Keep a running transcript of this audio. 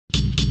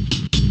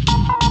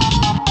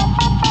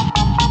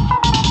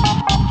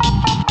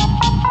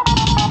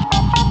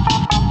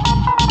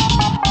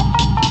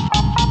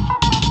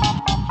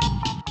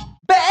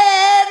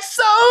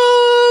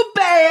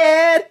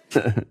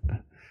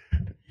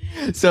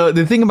So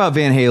the thing about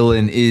Van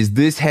Halen is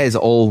this has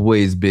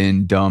always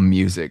been dumb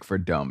music for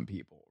dumb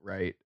people,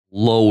 right?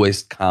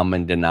 Lowest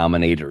common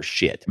denominator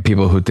shit.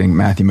 People who think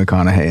Matthew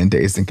McConaughey in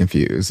Dazed and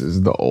Confused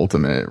is the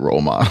ultimate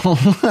role model.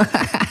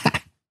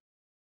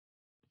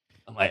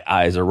 My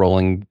eyes are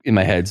rolling in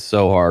my head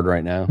so hard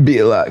right now. Be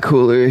a lot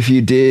cooler if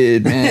you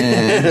did,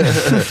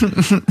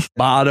 man.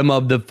 Bottom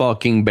of the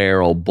fucking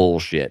barrel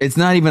bullshit. It's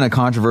not even a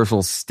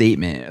controversial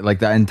statement. Like,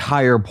 the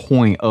entire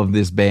point of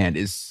this band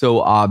is so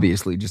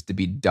obviously just to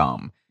be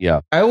dumb. Yeah.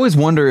 I always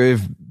wonder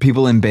if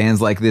people in bands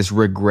like this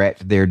regret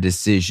their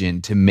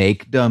decision to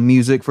make dumb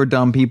music for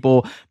dumb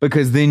people,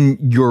 because then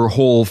your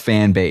whole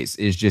fan base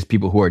is just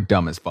people who are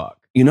dumb as fuck.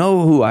 You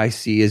know who I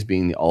see as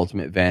being the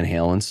ultimate Van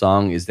Halen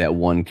song is that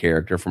one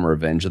character from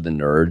Revenge of the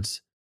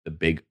Nerds, the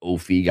big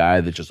oafy guy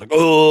that's just like,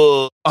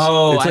 oh, it's like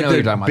I know what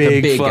you're talking about.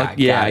 The big guy.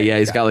 Yeah.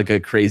 He's got like a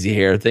crazy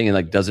hair thing and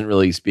like doesn't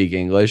really speak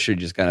English or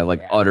just kind of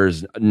like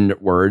utters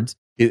words.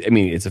 I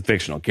mean, it's a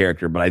fictional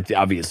character, but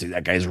obviously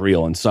that guy's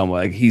real in some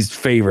way. Like, his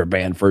favorite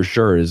band for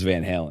sure is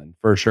Van Halen,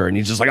 for sure. And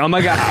he's just like, oh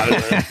my God,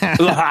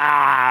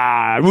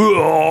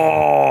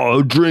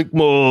 drink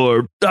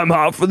more. I'm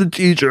hot for the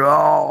teacher.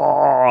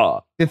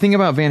 The thing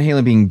about Van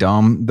Halen being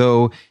dumb,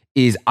 though,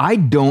 is I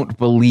don't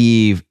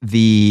believe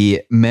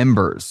the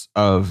members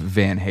of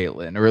Van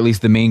Halen, or at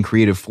least the main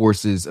creative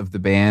forces of the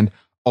band,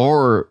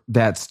 are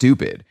that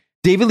stupid.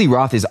 David Lee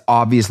Roth is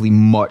obviously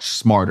much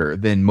smarter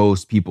than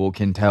most people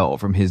can tell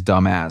from his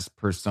dumbass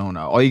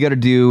persona. All you got to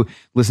do,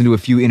 listen to a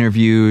few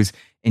interviews,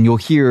 and you'll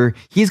hear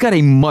he's got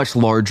a much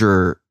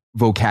larger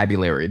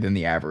vocabulary than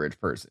the average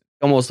person.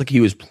 Almost like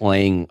he was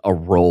playing a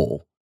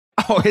role.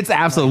 Oh, it's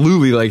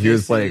absolutely like he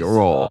was playing a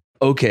role.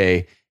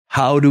 Okay,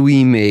 how do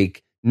we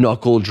make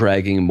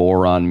knuckle-dragging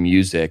moron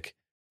music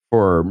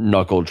for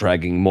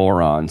knuckle-dragging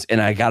morons? And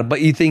but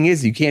the thing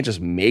is, you can't just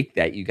make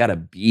that. You got to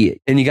be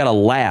it. And you got to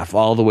laugh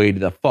all the way to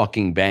the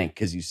fucking bank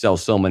because you sell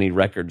so many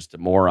records to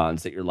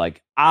morons that you're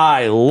like,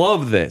 I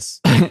love this.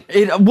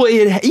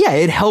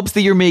 It helps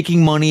that you're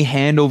making money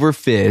hand over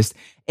fist.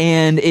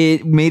 And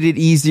it made it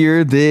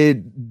easier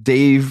that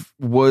Dave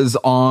was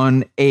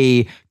on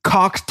a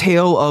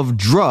cocktail of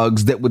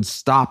drugs that would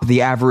stop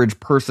the average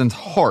person's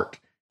heart.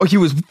 He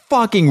was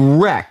fucking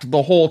wrecked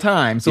the whole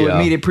time. So it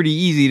made it pretty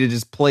easy to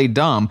just play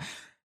dumb.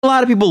 A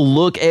lot of people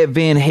look at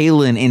Van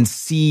Halen and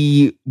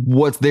see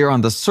what's there on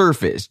the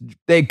surface.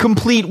 They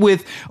complete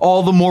with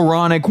all the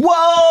moronic,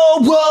 whoa,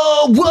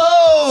 whoa,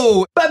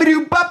 whoa,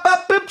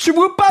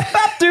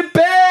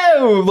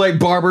 like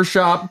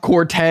barbershop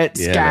quartet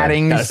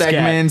scatting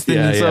segments.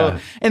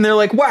 And they're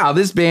like, wow,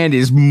 this band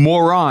is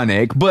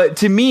moronic. But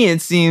to me,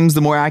 it seems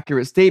the more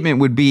accurate statement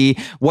would be,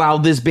 wow,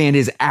 this band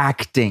is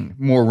acting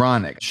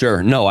moronic.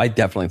 Sure. No, I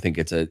definitely think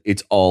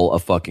it's all a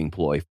fucking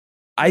ploy.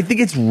 I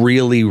think it's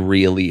really,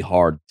 really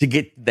hard to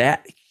get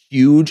that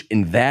huge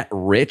and that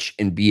rich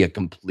and be a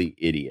complete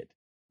idiot.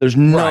 There's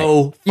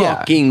no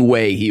fucking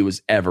way he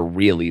was ever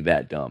really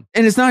that dumb.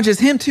 And it's not just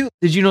him, too.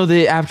 Did you know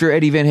that after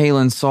Eddie Van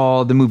Halen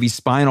saw the movie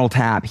Spinal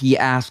Tap, he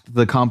asked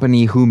the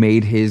company who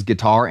made his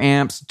guitar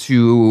amps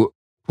to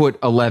put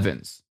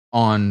 11s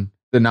on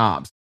the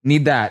knobs?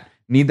 Need that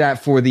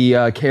for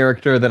the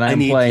character that I'm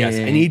playing. Yes,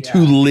 I need to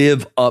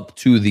live up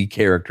to the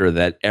character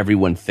that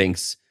everyone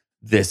thinks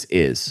this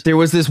is. There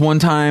was this one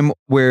time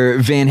where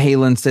Van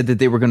Halen said that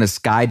they were going to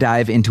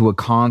skydive into a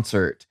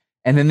concert,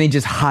 and then they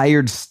just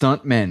hired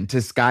stuntmen to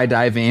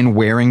skydive in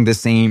wearing the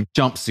same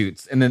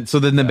jumpsuits. And then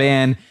the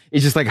band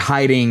is just like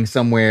hiding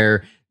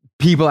somewhere.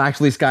 People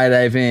actually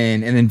skydive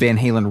in, and then Van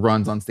Halen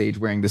runs on stage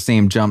wearing the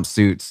same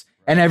jumpsuits.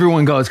 And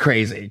everyone goes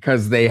crazy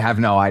because they have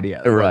no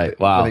idea. Right.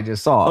 Wow. What they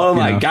just saw. Oh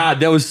my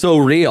God. That was so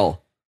real.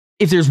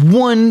 If there's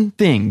one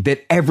thing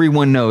that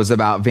everyone knows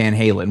about Van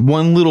Halen,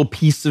 one little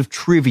piece of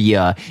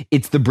trivia,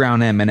 it's the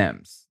brown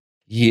M&Ms.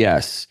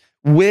 Yes.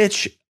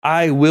 Which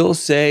I will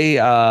say,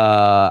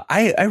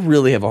 I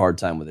really have a hard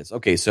time with this.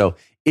 Okay, so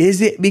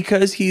is it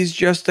because he's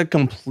just a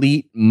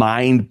complete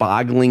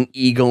mind-boggling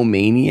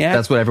egomaniac?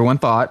 That's what everyone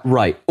thought.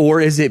 Right.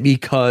 Or is it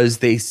because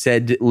they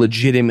said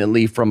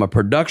legitimately from a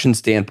production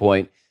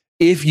standpoint,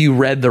 if you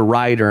read the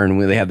writer, and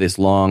when they have this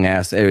long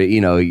ass,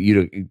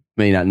 you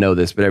may not know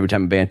this, but every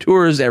time a band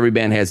tours, every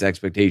band has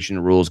expectation,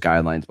 rules,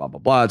 guidelines, blah, blah,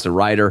 blah. It's a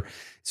writer.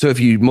 So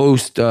if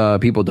most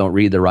people don't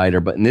read the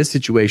writer, but in this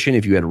situation,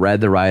 if you had read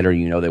the writer,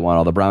 they want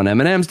all the brown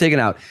M&Ms taken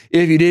out.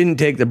 If you didn't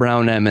take the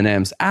brown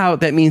M&Ms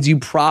out, that means you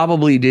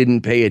probably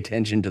didn't pay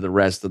attention to the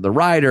rest of the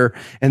writer.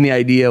 And the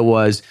idea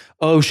was,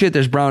 oh shit,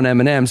 there's brown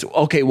M&Ms.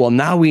 Okay, well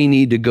now we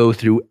need to go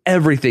through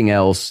everything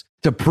else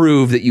to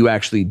prove that you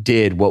actually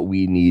did what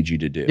we need you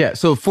to do. Yeah,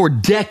 so for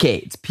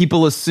decades,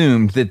 people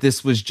assumed that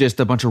this was just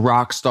a bunch of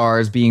rock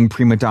stars being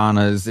prima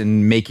donnas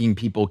and making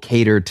people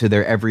cater to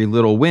their every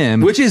little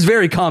whim. Which is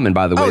very common,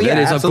 by the way. Oh, yeah,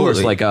 that is, absolutely. Of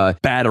course,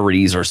 like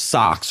batteries or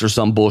socks or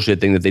some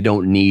bullshit thing that they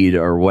don't need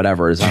or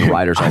whatever is on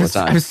writers all the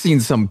time. I've seen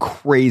some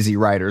crazy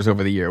writers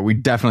over the year. We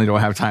definitely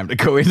don't have time to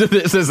go into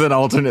this as an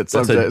alternate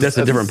subject. That's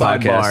a different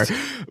podcast.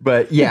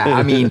 But yeah,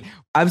 I mean,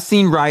 I've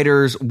seen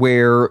writers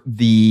where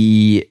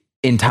the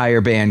entire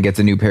band gets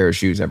a new pair of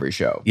shoes every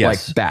show.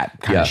 Yes. Like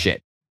that kind of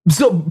shit.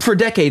 So for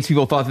decades,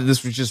 people thought that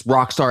this was just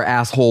rock star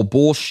asshole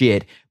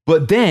bullshit.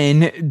 But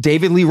then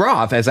David Lee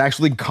Roth has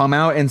actually come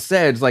out and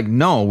said, like,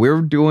 no,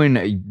 we're doing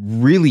a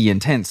really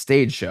intense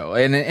stage show.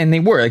 And they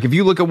were. Like, if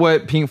you look at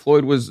what Pink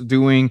Floyd was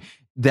doing,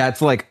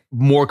 that's like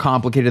more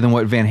complicated than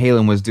what Van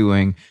Halen was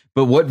doing.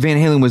 But what Van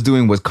Halen was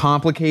doing was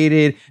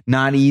complicated,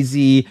 not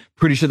easy.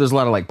 Pretty sure there's a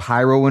lot of like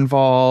pyro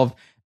involved.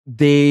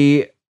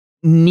 They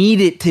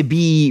need it to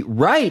be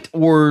right,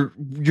 or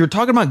you're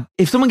talking about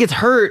if someone gets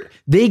hurt,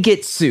 they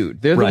get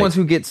sued. They're the ones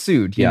who get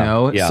sued, you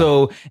know? Yeah.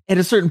 So at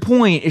a certain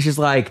point, it's just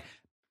like,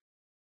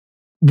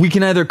 we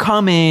can either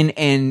come in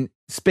and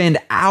spend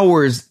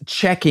hours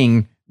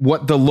checking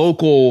what the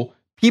local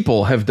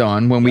people have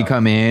done when we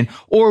come in,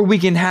 or we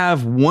can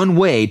have one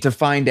way to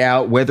find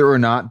out whether or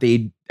not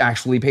they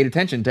actually paid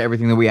attention to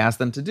everything that we asked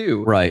them to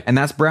do. Right. And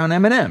that's brown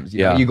M&Ms.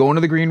 You know, you go into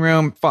the green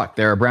room,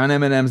 there are brown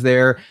M&Ms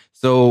there.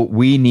 So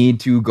we need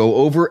to go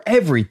over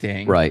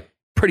everything. Right.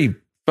 Pretty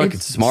fucking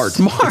smart.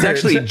 Smart. It's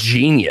actually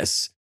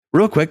genius.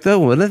 Real quick though,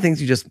 one of the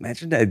things you just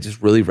mentioned that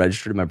just really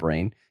registered in my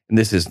brain, and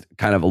this is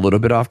kind of a little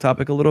bit off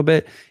topic a little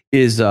bit,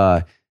 is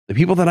the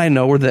people that I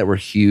know that were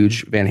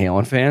huge Van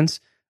Halen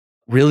fans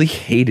really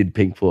hated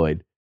Pink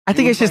Floyd. I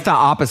think it's just the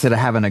opposite of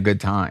having a good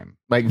time.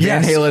 Like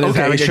Van Halen is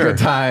having a good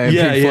time.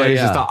 Yeah, Pink Floyd is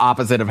just the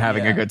opposite of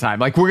having a good time.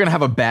 Like we're going to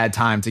have a bad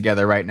time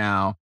together right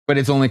now, but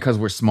it's only because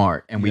we're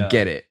smart and we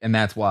get it. And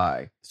that's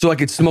why. So I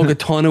could smoke a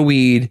ton of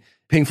weed.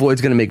 Pink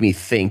Floyd's going to make me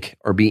think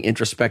or be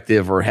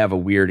introspective or have a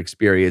weird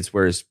experience.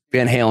 Whereas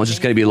Van Halen's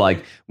just going to be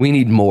like, we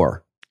need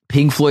more.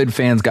 Pink Floyd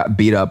fans got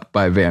beat up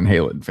by Van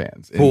Halen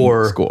fans in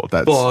school.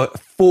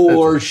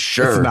 For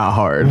sure. It's not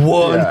hard.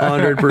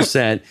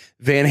 100%.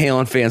 Van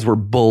Halen fans were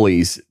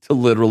bullies to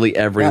literally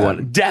everyone.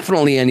 Yeah.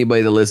 Definitely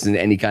anybody that listened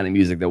to any kind of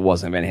music that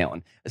wasn't Van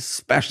Halen,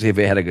 especially if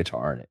they had a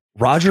guitar in it.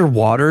 Roger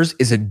Waters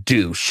is a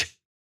douche,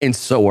 and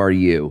so are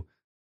you,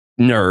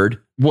 nerd.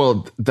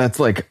 Well, that's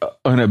like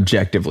an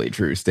objectively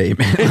true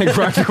statement. Like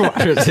Roger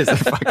Waters is a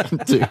fucking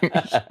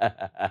douche.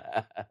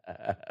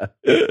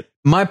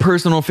 My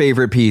personal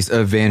favorite piece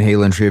of Van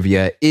Halen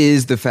trivia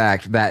is the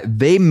fact that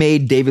they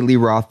made David Lee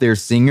Roth their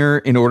singer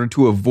in order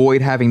to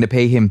avoid having to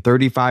pay him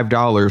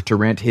 $35 to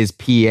rent his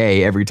PA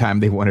every time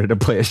they wanted to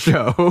play a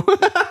show.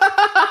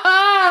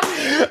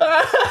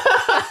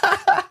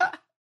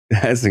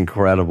 That's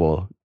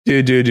incredible.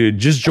 Dude,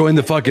 just join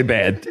the fucking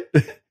band.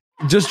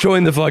 Just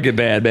join the fucking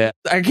band, man.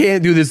 I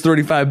can't do this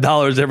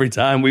 $35 every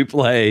time we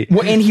play.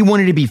 Well, and he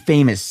wanted to be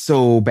famous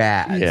so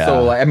bad. Yeah.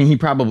 So, like, I mean, he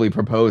probably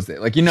proposed it.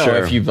 Like, you know,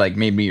 if you've like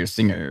made me your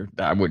singer,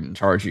 I wouldn't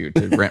charge you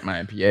to rent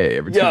my PA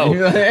every time.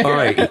 All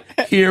right,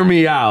 hear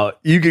me out.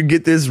 You could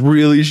get this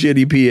really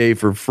shitty PA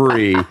for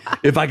free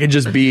if I could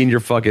just be in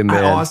your fucking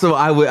band.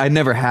 I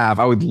never have.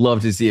 I would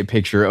love to see a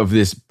picture of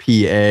this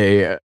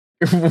PA.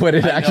 What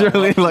it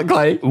actually looked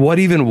like. What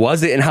even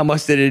was it, and how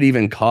much did it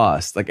even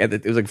cost? Like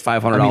it was like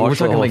 $500. I mean, we're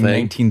talking like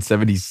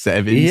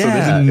 1977. Yeah, so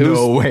there's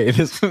no way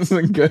this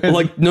wasn't good.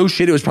 Like no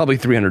shit, it was probably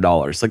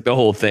 $300. Like the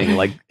whole thing.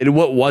 Like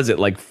what was it?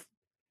 Like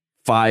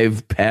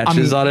 5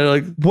 patches on it.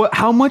 Like what?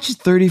 How much is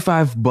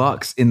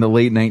 $35 in the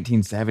late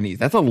 1970s?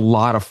 That's a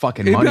lot of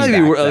fucking money.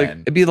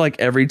 It'd be like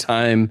every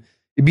time.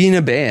 You'd be in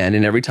a band,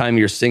 and every time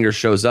your singer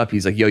shows up,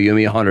 he's like, "Yo, you owe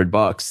me $100."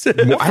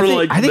 Well,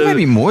 I think it might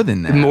be more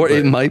than that.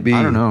 It might be.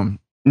 I don't know.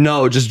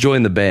 No, just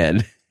join the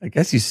band. I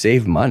guess you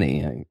save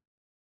money.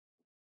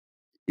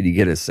 Did you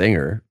get a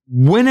singer?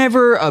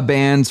 Whenever a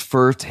band's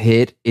first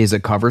hit is a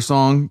cover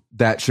song,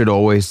 that should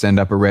always send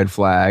up a red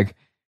flag.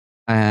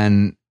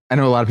 And I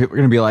know a lot of people are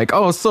going to be like,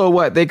 oh, so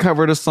what? They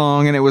covered a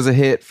song and it was a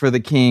hit for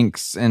the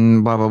Kinks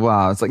and blah, blah,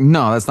 blah. It's like,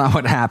 no, that's not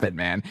what happened,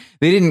 man.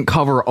 They didn't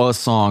cover a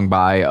song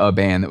by a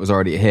band that was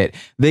already a hit.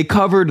 They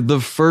covered the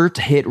first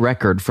hit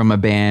record from a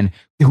band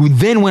who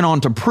then went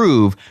on to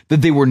prove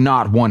that they were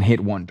not one-hit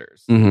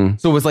wonders. Mm-hmm.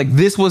 So it was like,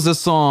 this was a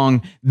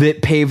song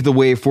that paved the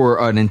way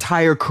for an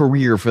entire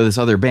career for this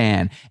other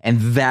band, and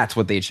that's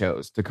what they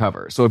chose to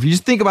cover. So if you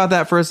just think about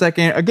that for a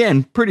second,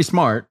 again, pretty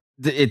smart.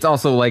 It's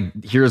also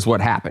like, here's what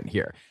happened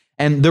here.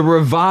 And the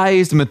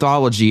revised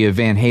mythology of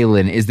Van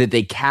Halen is that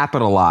they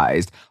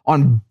capitalized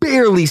on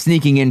barely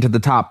sneaking into the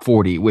top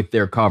 40 with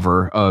their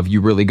cover of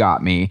You Really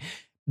Got Me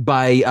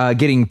by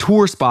getting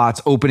tour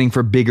spots opening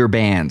for bigger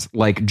bands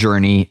like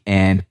Journey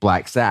and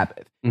Black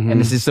Sabbath. Mm-hmm. And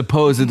this is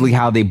supposedly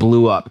how they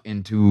blew up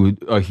into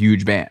a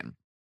huge band.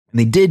 And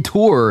they did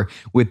tour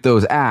with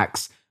those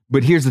acts,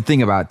 but here's the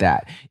thing about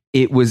that.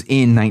 It was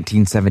in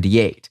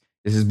 1978.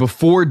 This is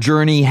before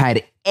Journey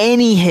had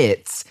any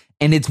hits,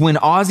 and it's when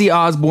Ozzy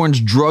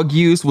Osbourne's drug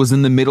use was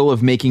in the middle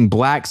of making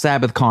Black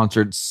Sabbath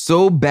concerts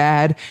so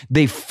bad,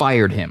 they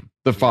fired him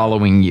the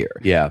following year.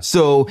 Yeah.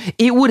 So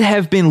it would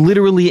have been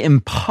literally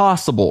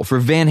impossible for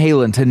Van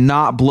Halen to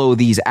not blow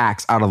these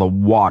acts out of the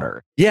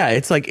water. Yeah,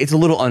 it's like, it's a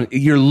little,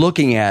 you're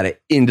looking at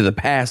it into the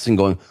past and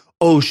going,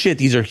 oh shit,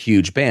 these are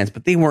huge bands,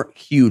 but they weren't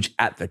huge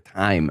at the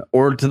time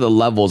or to the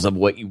levels of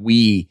what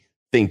we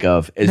think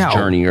of as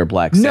Journey or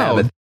Black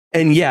Sabbath.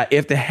 And yeah,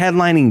 if the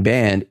headlining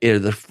band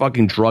is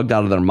fucking drugged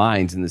out of their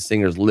minds and the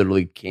singers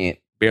literally can't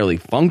barely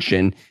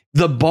function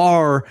The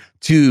bar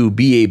to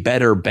be a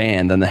better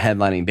band than the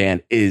headlining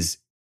band is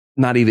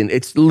not even,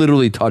 it's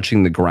literally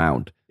touching the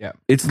ground. Yeah.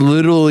 It's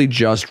literally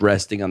just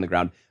resting on the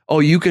ground. Oh,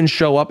 you can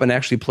show up and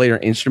actually play your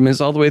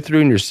instruments all the way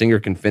through and your singer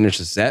can finish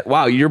the set.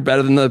 Wow, you're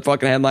better than the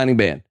fucking headlining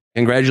band.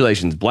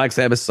 Congratulations. Black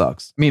Sabbath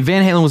sucks. I mean,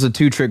 Van Halen was a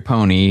two-trick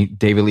pony,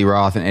 David Lee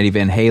Roth and Eddie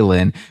Van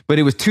Halen, but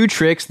it was two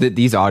tricks that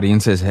these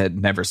audiences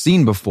had never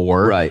seen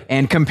before. Right.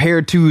 And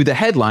compared to the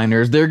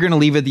headliners, they're going to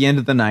leave at the end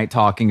of the night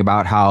talking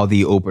about how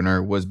the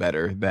opener was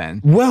better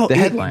than the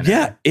headliner.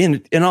 Yeah,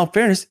 in all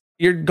fairness,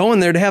 you're going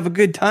there to have a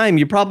good time.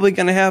 You're probably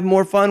going to have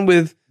more fun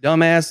with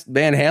dumbass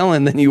Van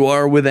Halen than you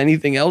are with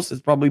anything else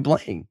that's probably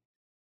playing.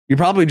 You're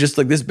probably just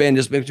like, this band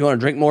just makes you want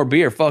to drink more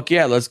beer. Fuck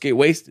yeah, let's get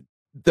wasted.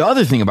 The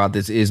other thing about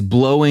this is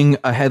blowing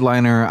a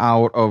headliner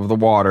out of the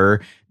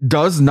water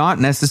does not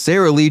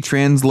necessarily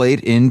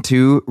translate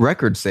into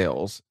record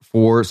sales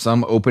for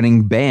some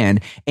opening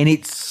band. And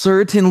it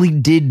certainly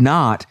did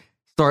not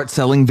start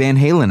selling Van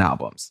Halen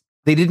albums.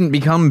 They didn't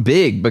become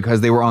big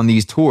because they were on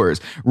these tours.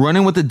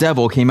 Running with the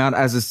Devil came out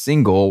as a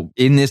single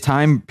in this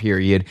time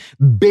period,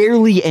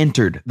 barely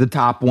entered the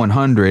top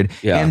 100.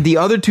 Yeah. And the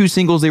other two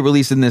singles they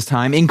released in this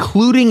time,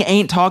 including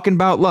Ain't Talking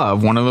About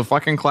Love, one of the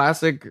fucking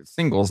classic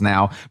singles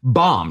now,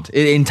 bombed.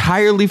 It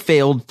entirely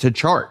failed to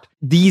chart.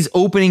 These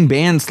opening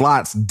band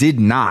slots did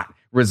not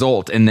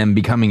result in them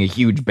becoming a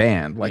huge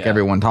band like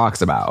everyone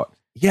talks about.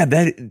 Yeah,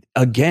 that,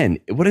 again,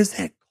 what is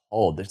that?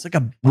 Oh, there's like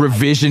a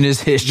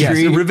revisionist history. Yes,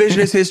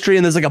 revisionist history,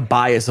 and there's like a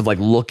bias of like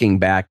looking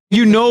back.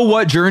 You know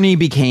what Journey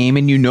became,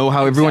 and you know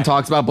how everyone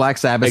talks about Black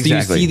Sabbath.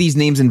 Exactly. So you see these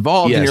names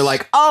involved, and you're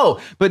like, oh,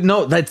 but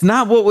no, that's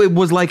not what it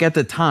was like at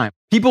the time.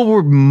 People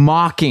were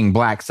mocking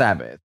Black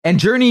Sabbath, and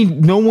Journey,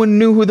 no one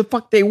knew who the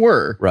fuck they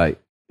were. Right.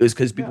 It was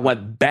because people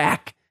went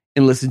back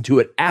and listened to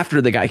it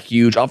after they got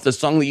huge off the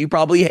song that you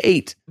probably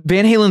hate.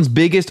 Van Halen's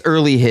biggest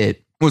early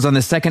hit was on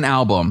the second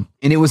album,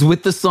 and it was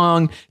with the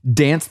song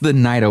Dance the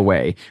Night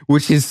Away,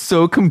 which is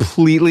so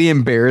completely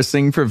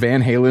embarrassing for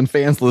Van Halen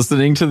fans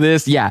listening to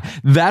this. Yeah,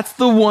 that's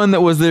the one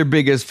that was their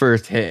biggest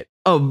first hit.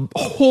 A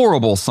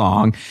horrible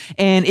song.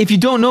 And if you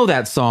don't know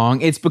that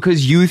song, it's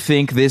because you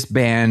think this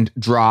band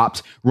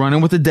dropped Running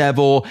with the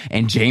Devil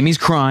and Jamie's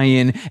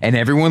Crying and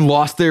everyone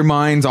lost their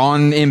minds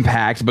on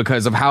Impact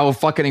because of how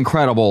fucking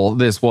incredible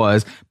this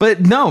was. But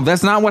no,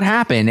 that's not what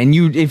happened. And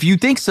if you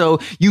think so,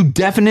 you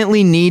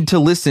definitely need to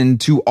listen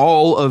to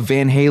all of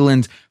Van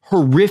Halen's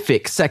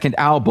horrific second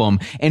album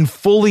and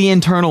fully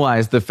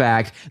internalize the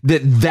fact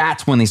that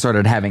that's when they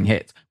started having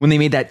hits. When they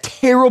made that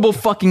terrible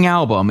fucking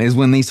album is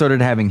when they started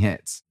having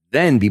hits.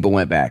 Then people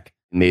went back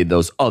and made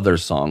those other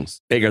songs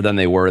bigger than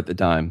they were at the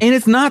time. And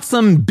it's not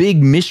some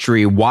big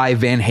mystery why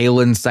Van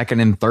Halen's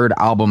second and third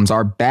albums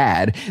are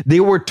bad.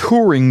 They were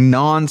touring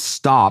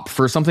nonstop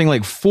for something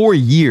like 4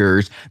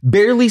 years,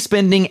 barely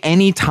spending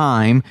any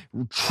time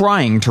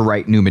trying to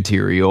write new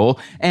material.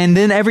 And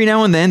then every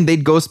now and then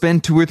they'd go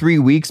spend 2 or 3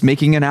 weeks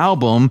making an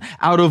album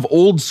out of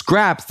old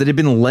scraps that had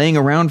been laying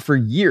around for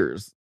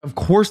years. Of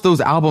course,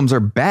 those albums are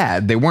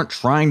bad. They weren't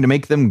trying to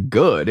make them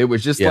good. It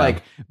was just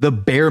like the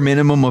bare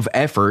minimum of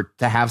effort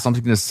to have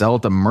something to sell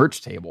at the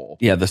merch table.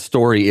 Yeah, the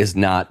story is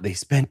not, they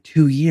spent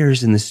 2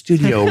 years in the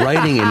studio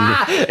writing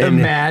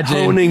and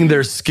honing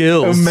their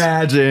skills.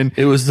 Imagine.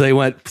 It was, they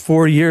went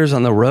 4 years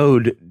on the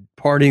road,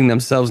 partying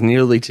themselves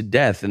nearly to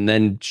death and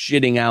then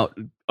shitting out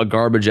a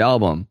garbage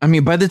album. I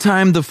mean, by the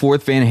time the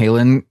fourth Van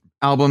Halen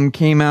album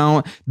came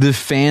out, the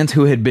fans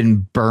who had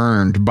been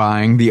burned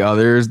buying the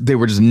others, they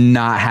were just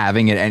not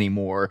having it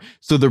anymore.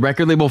 So the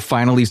record label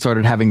finally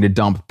started having to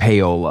dump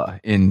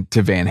payola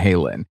into Van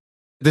Halen.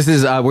 This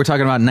is, we're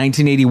talking about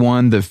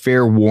 1981, the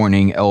Fair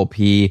Warning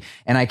LP.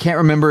 And I can't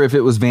remember if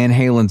it was Van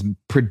Halen's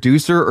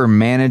producer or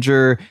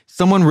manager,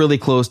 someone really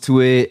close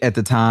to it at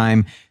the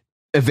time,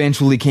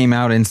 eventually came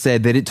out and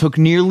said that it took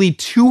nearly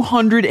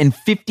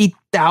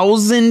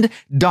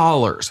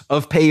 $250,000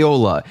 of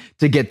payola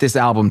to get this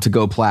album to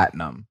go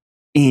platinum.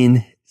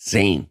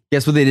 Insane.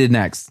 Guess what they did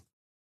next?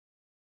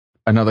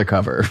 Another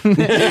cover. They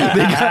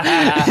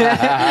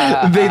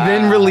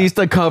then released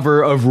a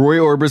cover of Roy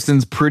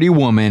Orbison's Pretty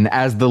Woman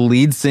as the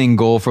lead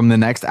single from the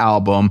next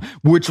album,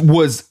 which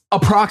was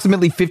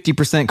approximately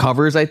 50%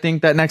 covers, I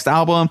think, that next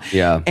album.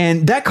 Yeah.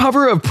 And that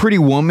cover of Pretty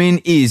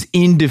Woman is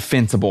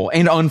indefensible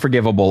and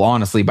unforgivable,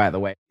 honestly, by the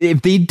way.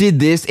 If they did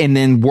this and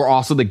then were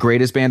also the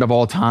greatest band of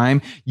all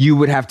time, you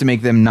would have to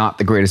make them not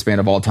the greatest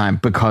band of all time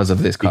because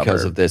of this cover.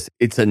 Because of this.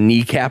 It's a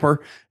kneecapper.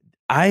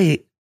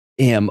 I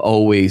am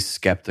always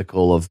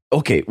skeptical of,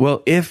 okay,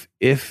 well, if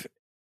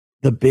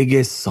the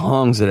biggest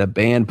songs that a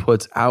band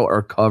puts out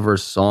are cover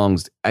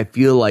songs, I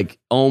feel like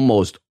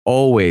almost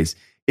always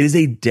it is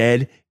a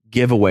dead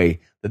giveaway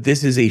that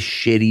this is a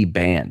shitty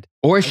band.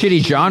 Or a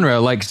shitty genre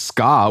like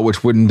ska,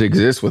 which wouldn't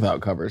exist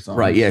without cover songs.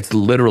 Right, yeah, it's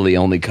literally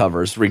only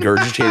covers,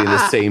 regurgitating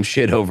the same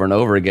shit over and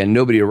over again.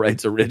 Nobody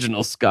writes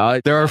original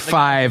ska. There are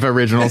 5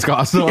 original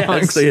ska songs.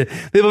 Yeah, so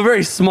they have a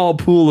very small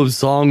pool of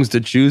songs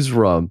to choose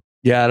from.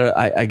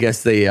 Yeah, I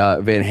guess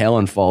Van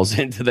Halen falls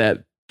into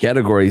that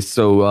category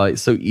so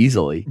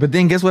easily. But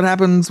then guess what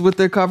happens with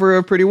their cover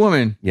of Pretty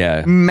Woman?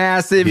 Yeah.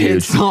 Massive hit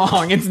Huge.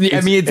 song. It's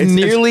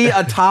nearly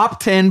a top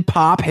 10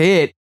 pop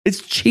hit. It's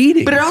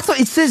cheating. But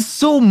it says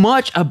so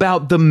much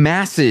about the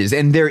masses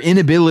and their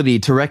inability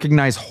to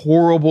recognize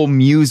horrible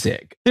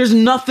music. There's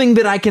nothing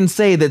that I can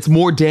say that's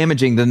more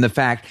damaging than the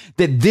fact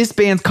that this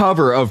band's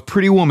cover of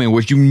Pretty Woman,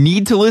 which you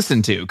need to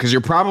listen to, because you're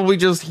probably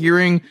just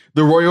hearing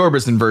the Roy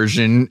Orbison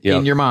version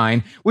in your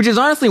mind, which is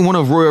honestly one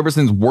of Roy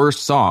Orbison's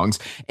worst songs.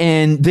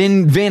 And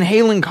then Van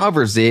Halen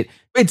covers it.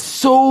 It's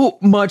so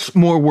much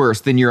more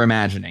worse than you're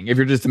imagining. If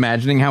you're just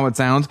imagining how it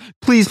sounds,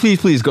 please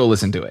go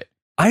listen to it.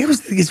 I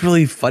always think it's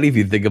really funny if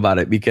you think about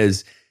it,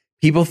 because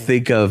people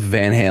think of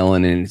Van Halen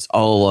and it's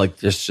all like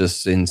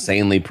just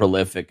insanely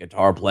prolific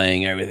guitar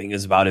playing. Everything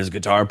is about his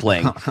guitar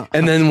playing.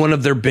 And then one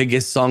of their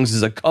biggest songs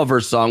is a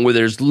cover song where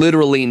there's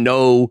literally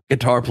no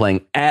guitar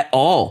playing at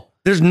all.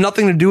 There's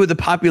nothing to do with the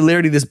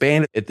popularity of this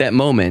band at that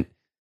moment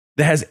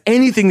that has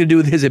anything to do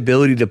with his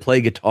ability to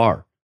play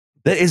guitar.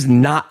 That is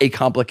not a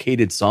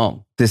complicated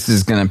song. This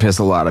is going to piss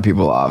a lot of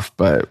people off,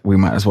 but we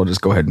might as well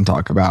just go ahead and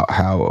talk about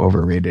how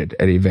overrated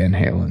Eddie Van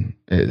Halen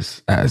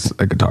is as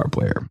a guitar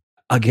player.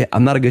 Again,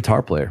 I'm not a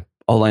guitar player.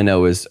 All I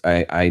know is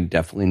I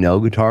definitely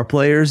know guitar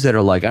players that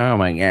are like, oh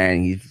my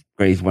God,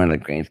 he's one of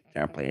the greatest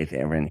guitar players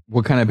ever.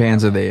 What kind of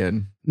bands are they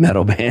in?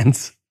 Metal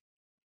bands.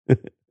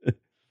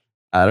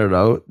 I don't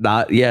know.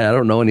 I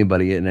don't know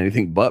anybody in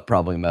anything but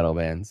probably metal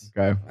bands.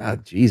 Okay. Oh,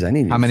 geez, I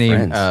need How many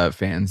friends.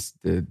 fans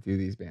do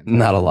these bands have?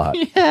 Not a lot.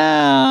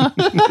 Yeah.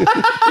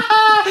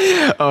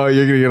 Oh,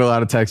 you're going to get a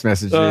lot of text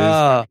messages.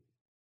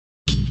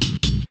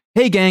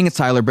 Hey gang, it's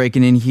Tyler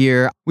breaking in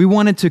here. We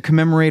wanted to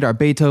commemorate our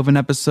Beethoven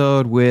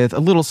episode with a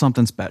little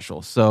something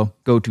special. So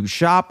go to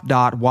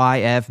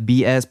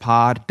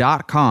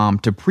shop.yfbspod.com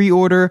to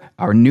pre-order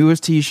our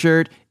newest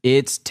t-shirt,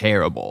 It's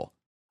Terrible.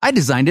 I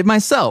designed it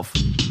myself.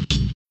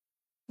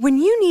 When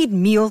you need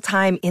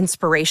mealtime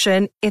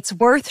inspiration, it's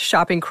worth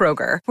shopping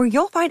Kroger, where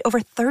you'll find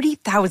over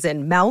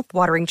 30,000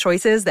 mouth-watering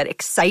choices that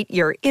excite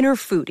your inner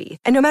foodie.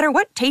 And no matter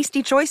what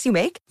tasty choice you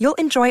make, you'll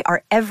enjoy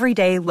our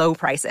everyday low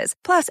prices,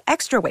 plus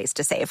extra ways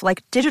to save,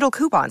 like digital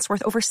coupons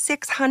worth over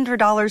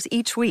 $600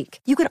 each week.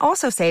 You can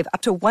also save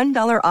up to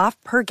 $1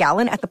 off per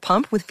gallon at the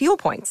pump with fuel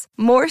points.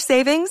 More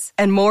savings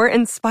and more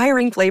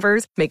inspiring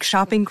flavors make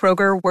shopping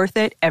Kroger worth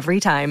it every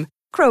time.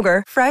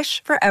 Kroger,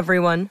 fresh for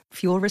everyone.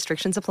 Fuel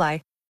restrictions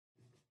apply.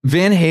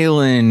 Van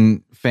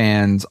Halen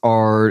fans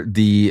are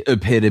the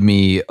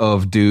epitome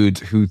of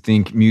dudes who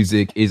think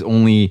music is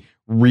only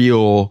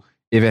real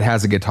if it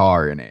has a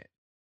guitar in it.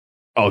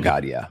 Oh,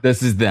 God, yeah.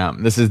 This is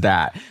them. This is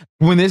that.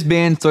 When this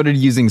band started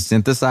using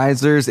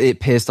synthesizers,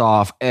 it pissed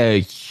off a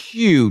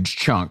huge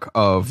chunk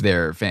of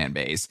their fan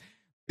base.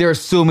 There are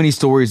so many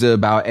stories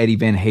about Eddie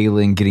Van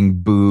Halen getting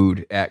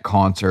booed at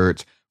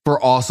concerts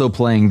for also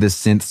playing the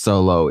synth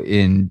solo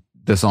in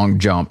the song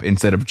Jump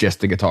instead of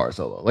just the guitar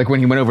solo. Like when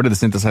he went over to the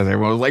synthesizer,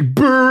 everyone was like,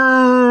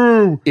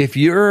 boo! If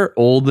you're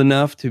old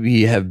enough to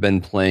have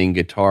been playing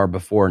guitar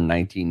before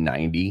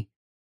 1990,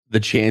 the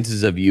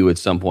chances of you at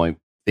some point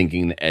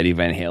thinking that Eddie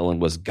Van Halen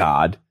was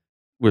God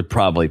were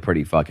probably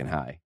pretty fucking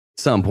high.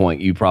 At some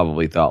point, you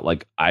probably thought,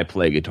 like, I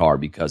play guitar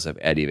because of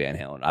Eddie Van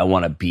Halen. I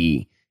want to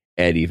be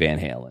Eddie Van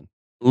Halen.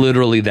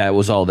 Literally, that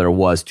was all there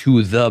was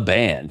to the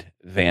band.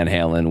 Van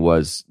Halen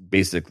was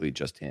basically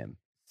just him.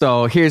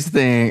 So here's the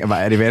thing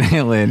about Eddie Van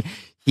Halen.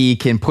 He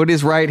can put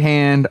his right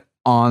hand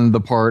on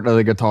the part of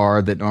the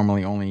guitar that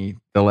normally only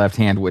the left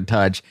hand would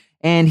touch.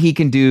 And he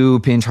can do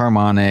pinch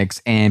harmonics.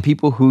 And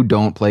people who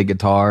don't play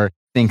guitar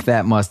think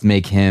that must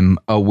make him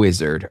a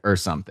wizard or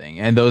something.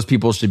 And those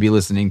people should be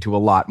listening to a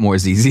lot more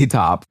ZZ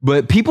Top.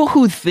 But people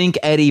who think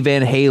Eddie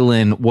Van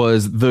Halen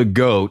was the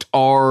GOAT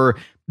are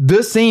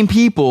the same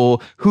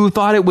people who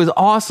thought it was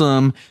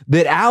awesome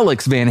that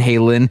Alex Van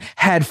Halen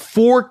had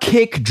 4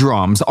 kick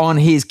drums on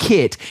his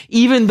kit,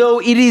 even though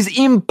it is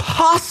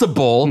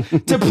impossible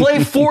to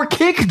play 4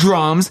 kick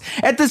drums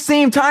at the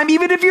same time,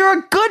 even if you're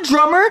a good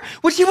drummer,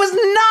 which he was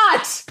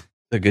not.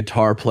 The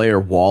guitar player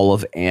wall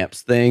of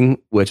amps thing,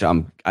 which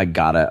I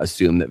gotta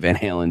assume that Van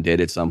Halen did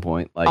at some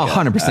point. Like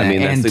 100%. I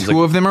mean, and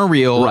 2 of them are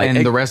real, right,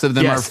 and the rest of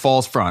them are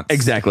false fronts.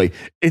 Exactly.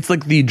 It's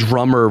like the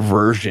drummer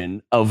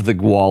version of the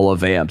wall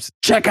of amps.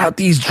 Check out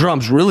these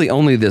drums. Really,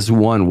 only this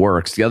one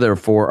works. The other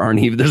 4 aren't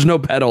even. There's no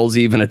pedals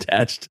even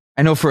attached.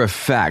 I know for a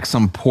fact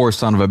some poor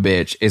son of a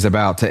bitch is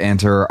about to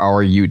enter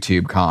our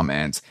YouTube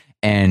comments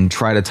and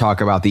try to talk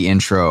about the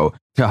intro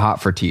to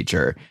Hot for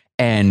Teacher.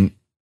 And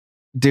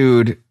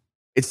dude,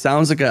 it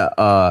sounds like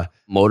a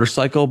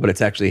motorcycle, but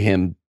it's actually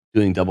him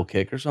doing double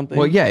kick or something.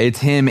 Well, yeah, it's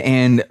him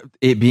and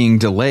it being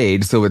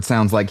delayed. So it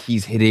sounds like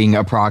he's hitting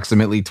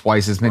approximately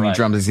twice as many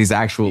drums as he's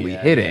actually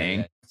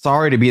hitting. Yeah.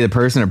 Sorry to be the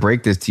person to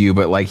break this to you,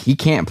 but like he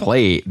can't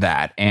play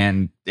that.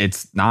 And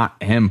it's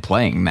not him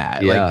playing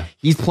that. Yeah. Like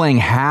he's playing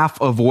half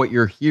of what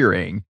you're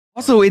hearing.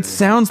 Also, it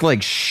sounds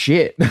like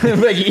shit.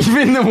 Like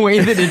even the way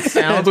that it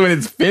sounds when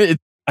it's finished.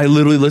 I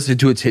literally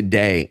listened to it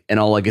today and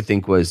all I could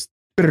think was,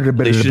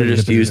 they should have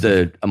just used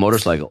a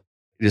motorcycle.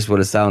 It just would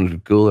have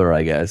sounded cooler,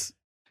 I guess.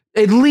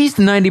 At least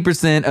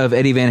 90% of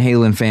Eddie Van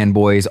Halen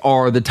fanboys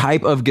are the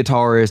type of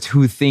guitarist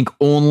who think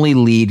only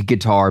lead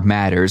guitar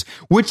matters,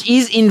 which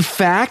is in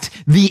fact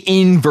the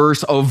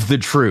inverse of the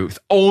truth.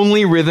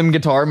 Only rhythm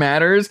guitar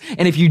matters,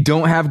 and if you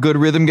don't have good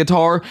rhythm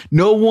guitar,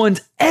 no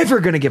one's ever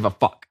gonna give a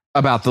fuck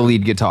about the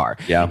lead guitar.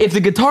 Yeah. If the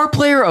guitar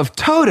player of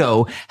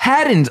Toto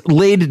hadn't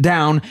laid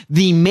down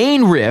the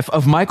main riff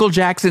of Michael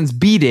Jackson's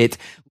Beat It,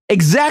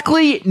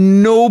 exactly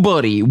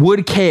nobody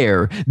would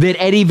care that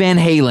Eddie Van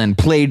Halen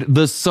played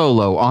the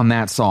solo on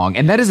that song.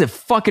 And that is a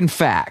fucking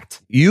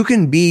fact. You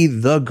can be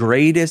the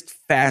greatest,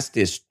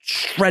 fastest,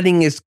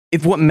 shreddingest.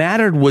 If what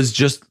mattered was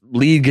just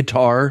lead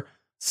guitar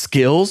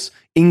skills,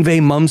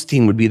 Yngwie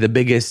Malmsteen would be the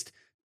biggest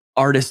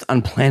artist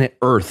on planet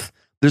Earth.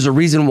 There's a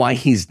reason why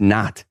he's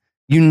not.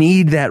 You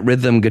need that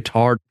rhythm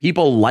guitar.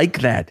 People like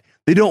that.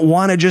 They don't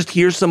want to just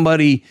hear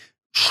somebody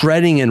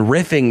shredding and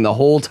riffing the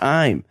whole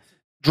time.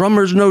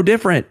 Drummers no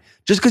different.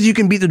 Just because you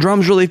can beat the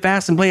drums really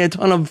fast and play a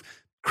ton of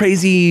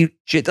crazy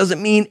shit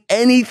doesn't mean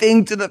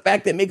anything to the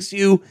fact that makes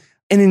you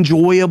an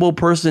enjoyable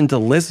person to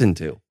listen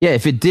to. Yeah,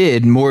 if it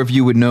did, more of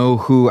you would know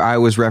who I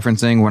was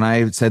referencing when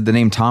I said the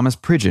name Thomas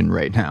Pridgen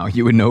right now.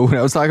 You would know what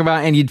I was talking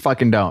about, and you'd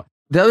fucking don't.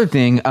 The other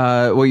thing,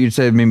 what you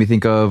said made me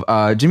think of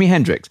Jimi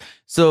Hendrix.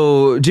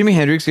 So Jimi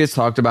Hendrix gets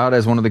talked about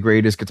as one of the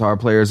greatest guitar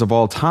players of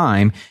all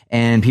time.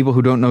 And people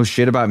who don't know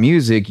shit about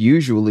music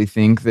usually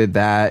think that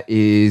that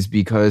is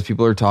because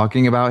people are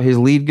talking about his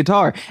lead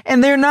guitar.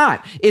 And they're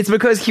not. It's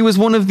because he was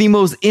one of the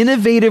most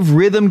innovative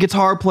rhythm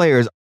guitar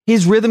players.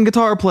 His rhythm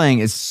guitar playing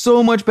is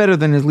so much better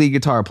than his lead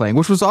guitar playing,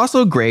 which was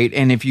also great.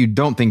 And if you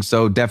don't think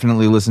so,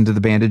 definitely listen to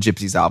the Band of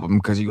Gypsies album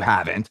because you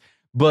haven't.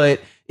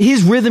 But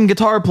his rhythm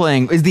guitar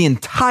playing is the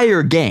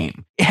entire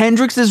game.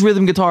 Hendrix's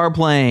rhythm guitar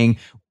playing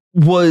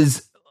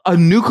was a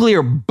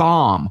nuclear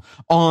bomb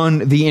on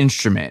the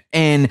instrument.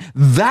 And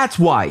that's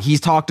why he's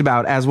talked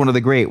about as one of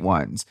the great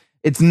ones.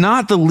 It's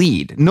not the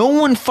lead. No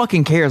one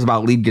fucking cares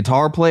about lead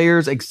guitar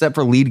players except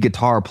for lead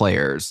guitar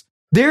players.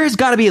 There has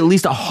got to be at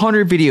least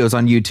 100 videos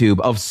on YouTube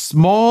of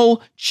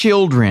small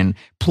children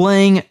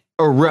playing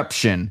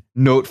Eruption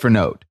note for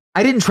note.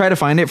 I didn't try to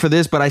find it for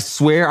this, but I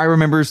swear I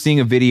remember seeing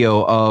a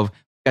video of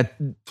a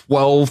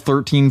 12,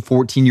 13,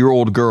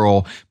 14-year-old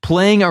girl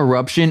playing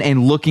Eruption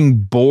and looking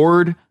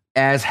bored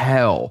as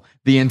hell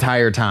the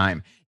entire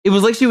time. It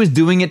was like she was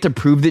doing it to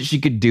prove that she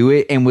could do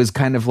it and was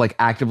kind of like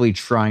actively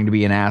trying to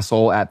be an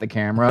asshole at the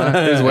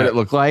camera is what it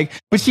looked like.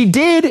 But she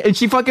did, and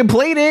she fucking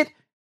played it.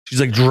 She's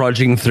like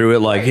drudging through it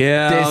like,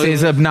 yeah. This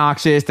is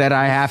obnoxious that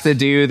I have to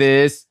do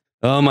this.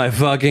 Oh my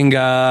fucking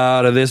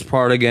God, this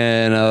part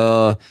again.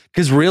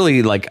 Because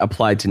really, like,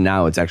 applied to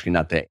now, it's actually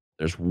not that.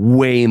 There's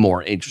way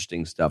more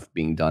interesting stuff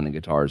being done in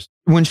guitars.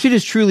 When shit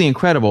is truly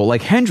incredible,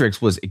 like Hendrix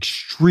was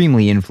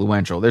extremely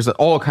influential. There's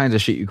all kinds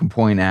of shit you can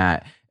point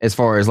at as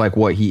far as like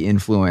what he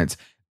influenced.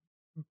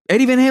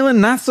 Eddie Van Halen,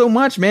 not so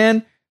much,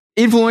 man.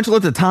 Influential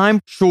at the time,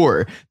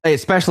 sure.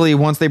 Especially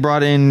once they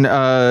brought in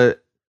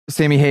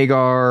Sammy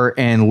Hagar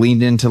and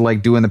leaned into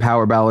like doing the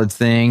power ballads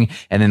thing.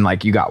 And then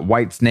like you got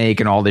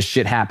Whitesnake and all this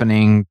shit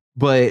happening.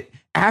 But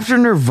after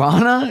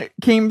Nirvana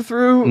came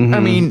through, I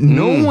mean,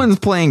 no one's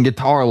playing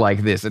guitar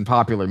like this in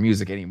popular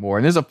music anymore.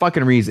 And there's a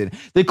fucking reason.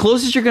 The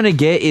closest you're going to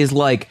get is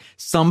like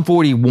Sum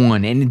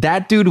 41. And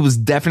that dude was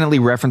definitely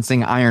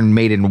referencing Iron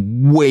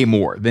Maiden way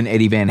more than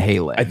Eddie Van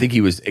Halen. I think he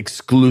was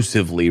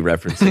exclusively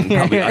referencing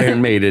probably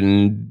Iron Maiden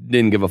and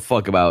didn't give a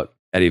fuck about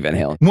Eddie Van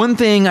Halen. One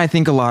thing I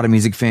think a lot of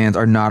music fans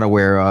are not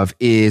aware of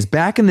is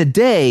back in the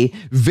day,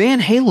 Van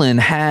Halen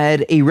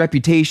had a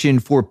reputation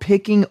for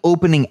picking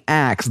opening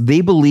acts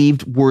they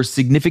believed were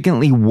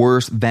significantly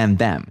worse than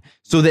them,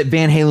 so that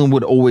Van Halen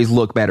would always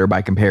look better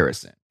by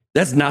comparison.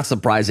 That's not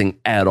surprising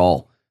at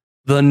all.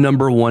 The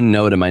number one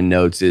note in my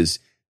notes is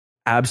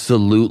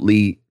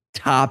absolutely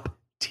top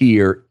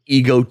tier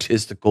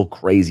egotistical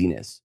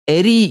craziness.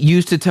 Eddie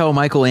used to tell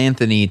Michael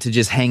Anthony to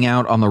just hang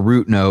out on the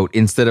root note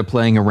instead of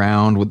playing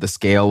around with the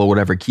scale or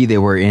whatever key they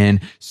were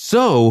in,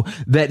 so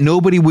that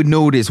nobody would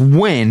notice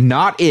when,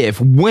 not if,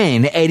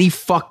 when Eddie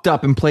fucked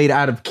up and played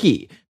out of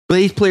key.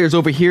 Bass players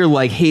over here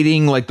like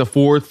hating like the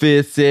 4th,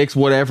 5th, 6th,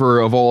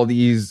 whatever of all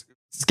these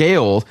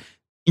scales.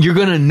 You're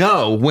going to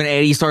know when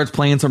Eddie starts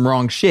playing some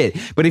wrong shit.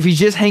 But if he's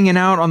just hanging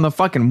out on the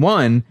fucking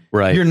one,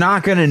 right, you're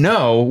not going to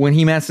know when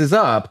he messes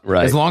up.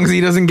 Right. As long as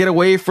he doesn't get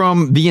away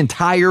from the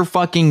entire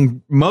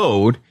fucking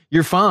mode,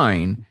 you're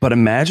fine. But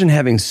imagine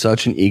having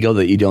such an ego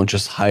that you don't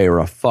just hire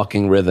a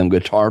fucking rhythm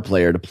guitar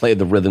player to play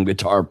the rhythm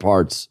guitar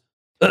parts.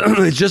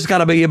 It's just got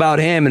to be about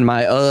him and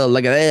my,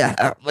 look at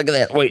that. Look at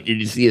that. Wait, did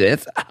you see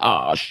this?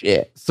 Oh,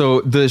 shit.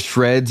 So the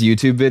Shreds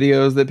YouTube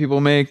videos that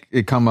people make,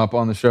 it come up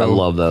on the show. I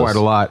love those. Quite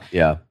a lot.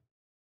 Yeah.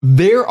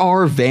 There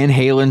are Van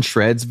Halen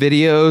Shreds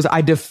videos.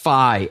 I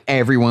defy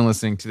everyone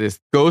listening to this.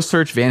 Go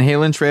search Van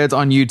Halen Shreds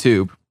on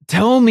YouTube.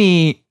 Tell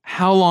me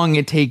how long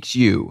it takes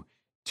you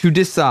to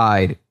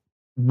decide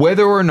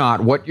whether or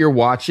not what you're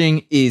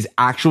watching is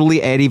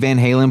actually Eddie Van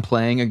Halen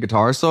playing a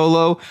guitar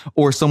solo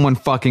or someone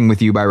fucking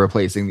with you by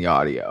replacing the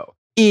audio.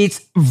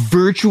 It's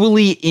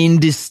virtually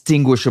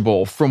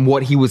indistinguishable from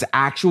what he was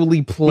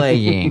actually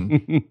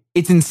playing.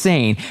 It's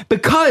insane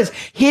because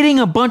hitting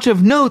a bunch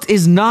of notes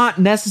is not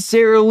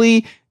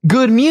necessarily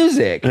good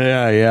music.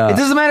 Yeah. It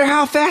doesn't matter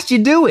how fast you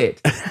do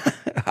it.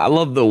 I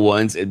love the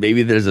ones, and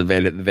maybe there's a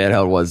Van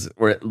Halen was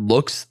where it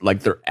looks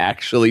like they're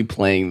actually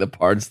playing the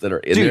parts that are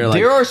in there. Like,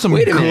 there are some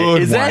wait a good minute,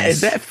 ones.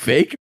 Is that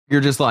fake?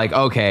 You're just like,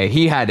 okay,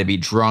 he had to be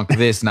drunk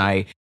this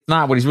night.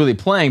 Not what he's really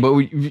playing, but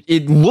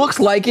it looks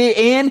like it,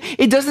 and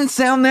it doesn't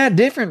sound that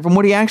different from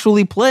what he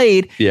actually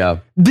played. Yeah.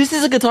 This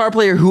is a guitar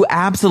player who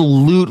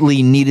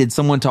absolutely needed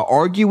someone to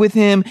argue with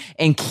him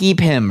and keep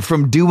him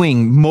from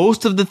doing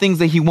most of the things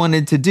that he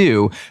wanted to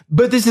do.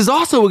 But this is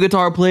also a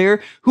guitar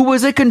player who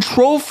was a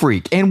control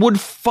freak and would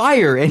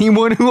fire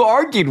anyone who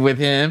argued with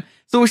him.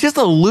 So it's just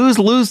a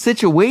lose-lose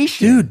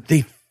situation. Dude,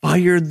 they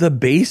fired the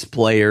bass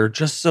player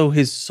just so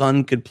his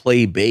son could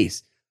play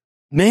bass.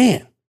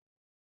 Man.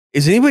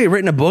 Is anybody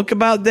written a book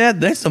about that?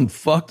 That's some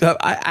fucked up.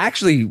 I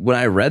actually, when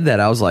I read that,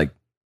 I was like,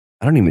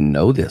 I don't even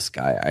know this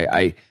guy.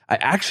 I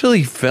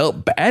actually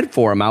felt bad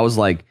for him. I was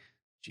like,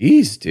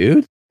 geez,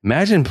 dude,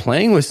 imagine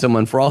playing with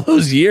someone for all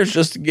those years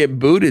just to get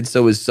booted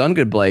so his son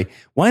could play.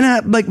 Why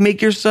not like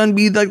make your son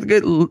be like the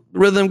good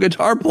rhythm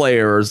guitar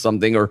player or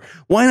something? Or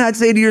why not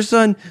say to your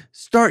son,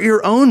 start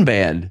your own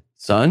band,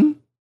 son?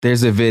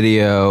 There's a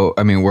video.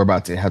 I mean, we're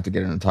about to have to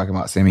get into talking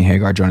about Sammy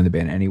Hagar joining the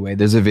band anyway.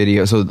 There's a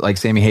video. So like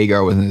Sammy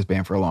Hagar was in this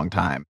band for a long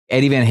time.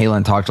 Eddie Van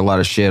Halen talked a lot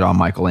of shit on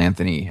Michael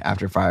Anthony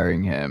after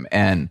firing him.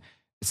 And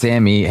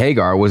Sammy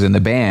Hagar was in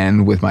the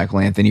band with Michael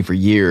Anthony for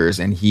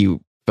years. And he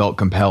felt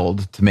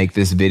compelled to make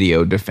this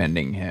video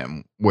defending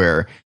him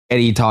where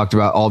Eddie talked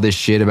about all this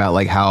shit about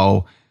like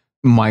how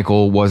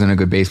Michael wasn't a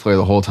good bass player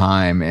the whole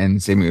time.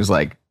 And Sammy was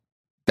like,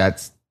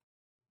 that's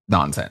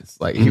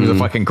nonsense. Like he was a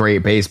fucking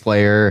great bass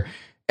player.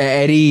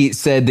 Eddie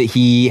said that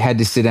he had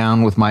to sit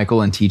down with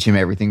Michael and teach him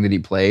everything that he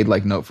played,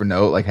 like note for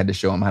note, like had to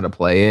show him how to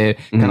play it.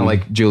 Kind of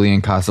like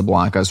Julian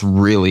Casablancas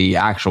really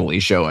actually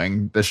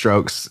showing the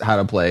Strokes how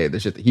to play the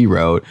shit that he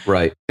wrote.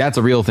 Right. That's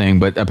a real thing,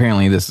 but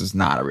apparently this is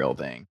not a real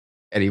thing.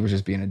 Eddie was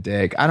just being a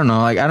dick. I don't know.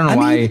 Like, I don't know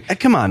why.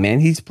 Come on, man.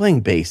 He's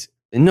playing bass.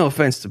 And no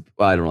offense to,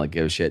 I don't really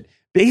give a shit.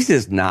 Bass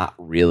is not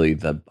really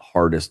the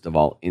hardest of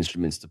all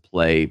instruments to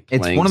play.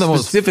 It's one of the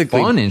most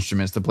fun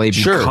instruments to play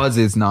because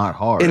it's not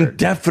hard. And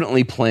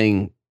definitely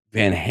playing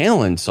Van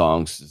Halen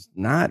songs is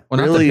not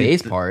really. Not the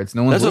bass parts.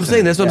 No one's That's what I'm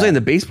saying. That's what I'm saying. The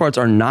bass parts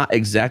are not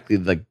exactly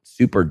like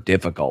super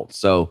difficult.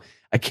 So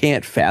I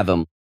can't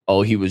fathom,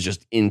 he was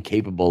just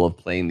incapable of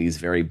playing these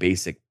very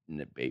basic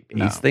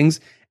bass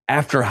things.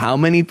 After how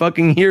many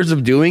fucking years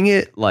of doing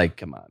it? Like,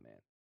 come on, man.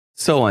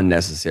 So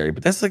unnecessary.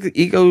 But that's like the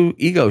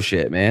ego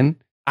shit, man.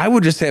 I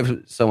would just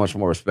have so much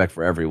more respect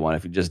for everyone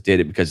if he just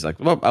did it because he's like,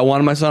 well, I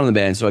wanted my son in the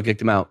band, so I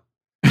kicked him out.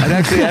 I'd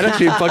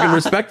actually fucking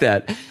respect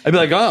that. I'd be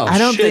like,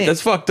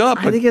 that's fucked up.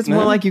 I think it's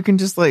more like you can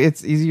just like,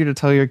 it's easier to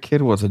tell your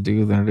kid what to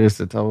do than it is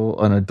to tell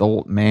an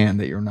adult man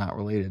that you're not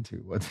related to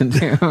what to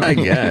do. I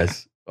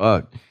guess.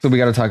 Fuck. So we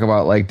got to talk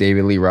about like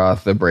David Lee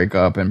Roth, the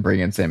breakup, and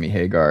bringing Sammy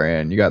Hagar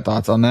in. You got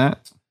thoughts on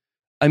that?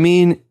 I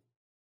mean,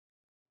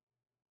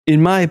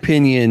 in my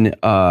opinion,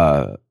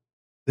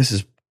 this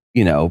is,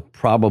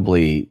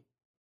 probably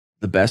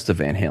the best of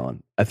Van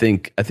Halen. I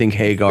think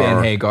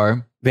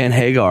Van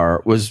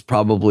Hagar was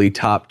probably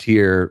top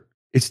tier.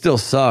 It still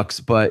sucks,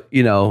 but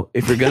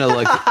if you're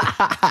gonna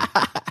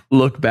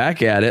look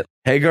back at it,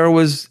 Hagar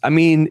was. I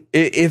mean,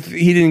 if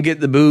he didn't get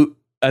the boot,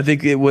 I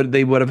think they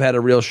would have had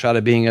a real shot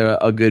at being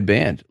a good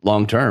band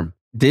long term.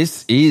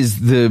 This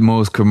is the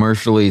most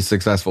commercially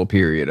successful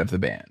period of the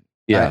band.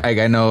 Yeah,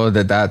 I know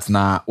that's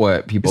not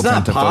what people. It's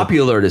not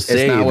popular to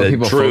say. It's not what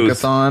people truth.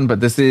 Focus on, but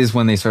this is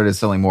when they started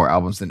selling more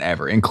albums than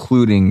ever,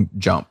 including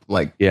Jump.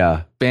 Like,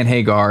 Van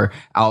Hagar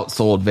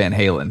outsold Van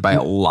Halen by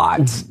a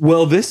lot.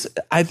 Well, this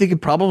I think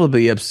it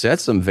probably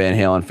upsets some Van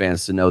Halen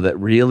fans to know that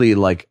really,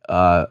 like,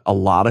 a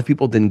lot of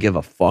people didn't give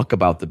a fuck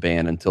about the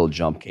band until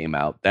Jump came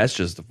out. That's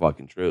just the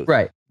fucking truth,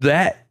 right?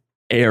 That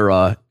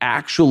era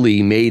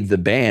actually made the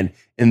band,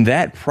 and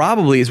that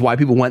probably is why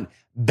people went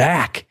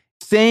back.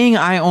 Saying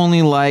I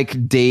only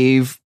like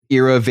Dave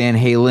era Van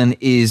Halen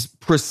is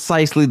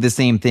precisely the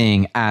same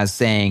thing as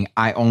saying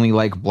I only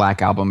like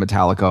Black Album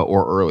Metallica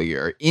or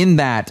earlier, in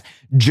that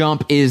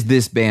Jump is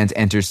this band's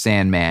Enter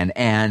Sandman,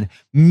 and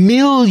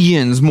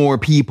millions more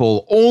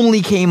people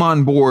only came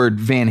on board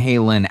Van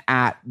Halen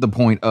at the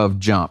point of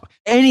Jump.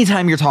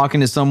 Anytime you're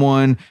talking to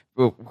someone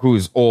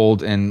who's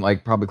old and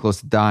like probably close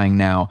to dying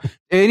now,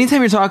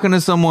 anytime you're talking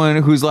to someone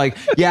who's like,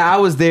 yeah, I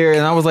was there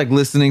and I was like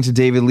listening to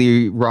David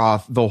Lee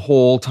Roth the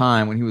whole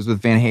time when he was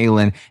with Van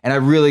Halen, and I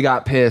really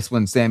got pissed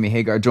when Sammy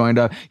Hagar joined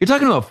up. You're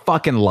talking to a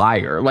fucking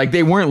liar. Like,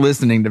 they weren't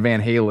listening to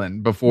Van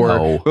Halen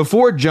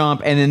before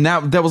Jump, and then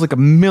that was like a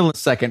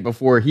millisecond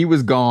before he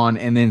was gone,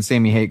 and then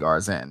Sammy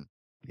Hagar's in.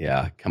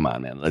 Yeah, come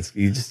on, man.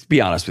 You just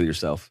be honest with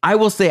yourself. I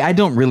will say I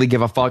don't really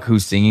give a fuck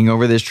who's singing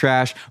over this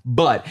trash,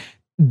 but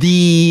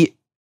the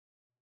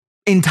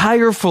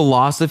entire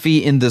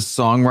philosophy in the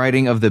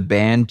songwriting of the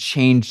band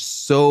changed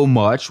so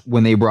much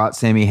when they brought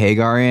Sammy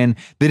Hagar in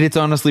that it's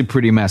honestly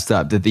pretty messed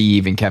up that they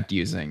even kept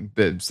using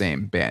the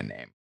same band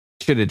name.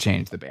 Should have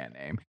changed the band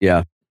name.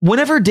 Yeah.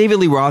 Whenever David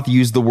Lee Roth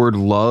used the word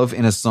love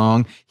in a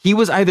song, he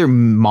was either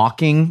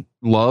mocking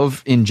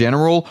love in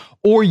general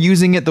or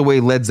using it the way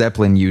Led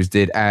Zeppelin used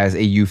it as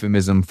a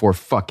euphemism for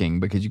fucking,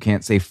 because you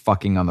can't say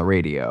fucking on the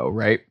radio,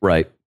 right?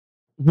 Right.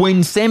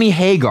 When Sammy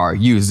Hagar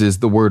uses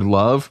the word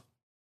love,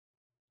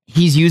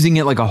 he's using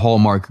it like a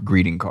Hallmark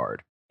greeting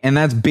card. And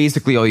that's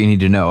basically all you need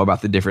to know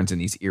about the difference in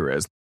these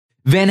eras.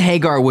 Van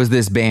Hagar was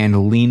this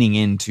band leaning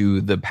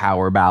into the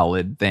power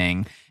ballad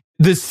thing.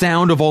 The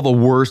sound of all the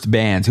worst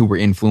bands who were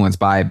influenced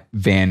by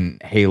Van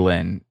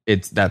Halen,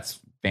 that's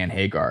Van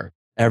Hagar.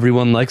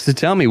 Everyone likes to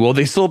tell me, well,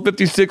 they sold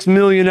 56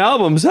 million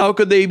albums. How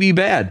could they be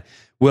bad?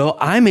 Well,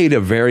 I made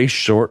a very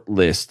short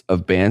list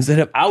of bands that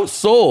have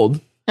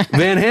outsold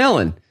Van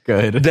Halen.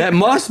 Good. That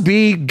must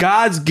be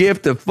God's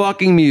gift of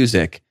fucking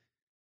music,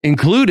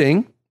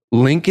 including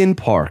Linkin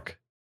Park.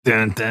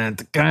 Dun, dun,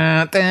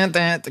 dun, dun,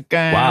 dun,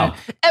 dun. Wow.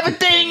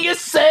 Everything you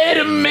say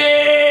to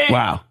me.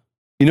 Wow.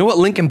 You know what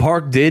Linkin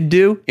Park did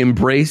do?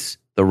 Embrace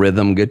the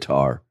rhythm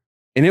guitar.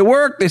 And it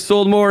worked. They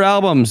sold more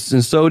albums,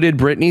 and so did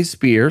Britney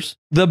Spears,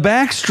 the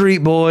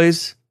Backstreet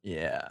Boys,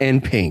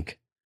 and Pink,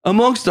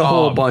 amongst a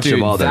whole bunch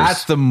of others.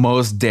 That's the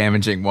most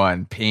damaging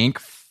one. Pink,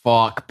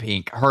 fuck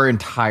Pink. Her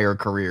entire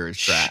career is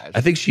trash.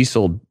 I think she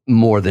sold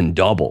more than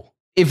double.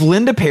 If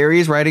Linda Perry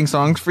is writing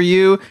songs for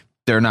you,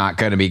 they're not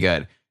going to be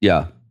good.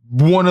 Yeah.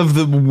 One of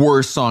the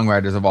worst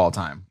songwriters of all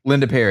time.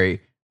 Linda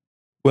Perry.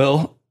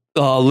 Well,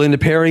 Linda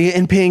Perry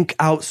and Pink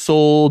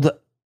outsold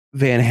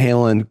Van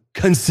Halen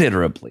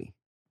considerably.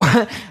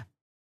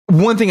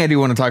 One thing I do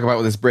want to talk about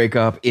with this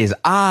breakup is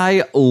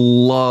I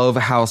love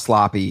how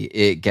sloppy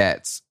it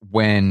gets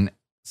when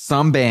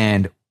some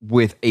band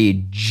with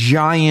a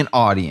giant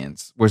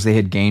audience, which they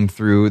had gained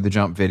through the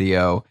Jump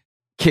video,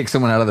 kicks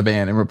someone out of the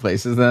band and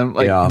replaces them.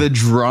 Like the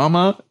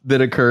drama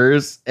that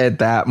occurs at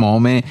that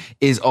moment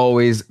is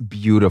always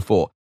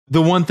beautiful.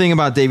 The one thing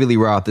about David Lee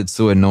Roth that's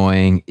so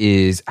annoying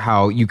is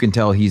how you can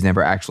tell he's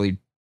never actually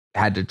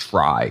had to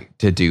try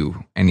to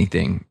do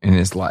anything in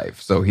his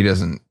life. So he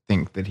doesn't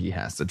think that he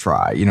has to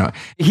try. You know,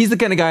 he's the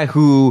kind of guy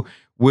who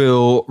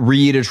will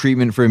read a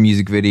treatment for a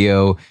music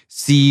video,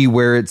 see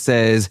where it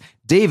says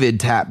David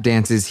tap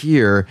dances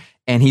here,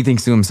 and he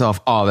thinks to himself,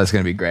 oh, that's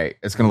going to be great.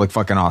 It's going to look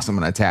fucking awesome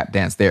when I tap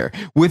dance there.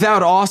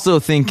 Without also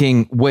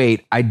thinking,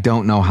 wait, I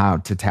don't know how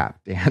to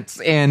tap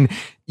dance. And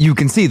you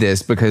can see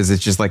this because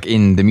it's just like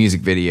in the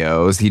music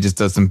videos, he just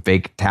does some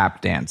fake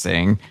tap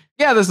dancing.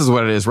 Yeah, this is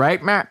what it is, right?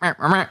 That's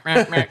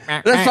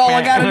all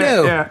I got to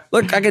do. Yeah.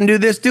 Look, I can do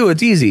this too.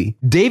 It's easy.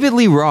 David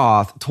Lee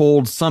Roth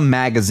told some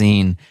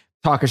magazine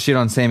talk a shit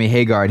on Sammy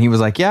Hagar, and he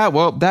was like, yeah,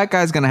 well, that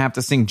guy's going to have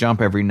to sing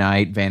Jump every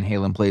night. Van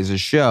Halen plays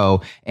his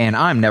show, and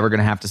I'm never going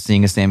to have to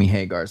sing a Sammy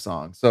Hagar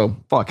song. So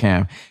fuck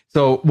him.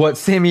 So what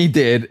Sammy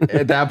did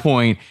at that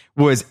point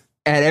was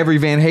at every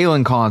Van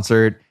Halen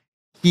concert,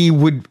 he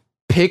would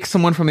pick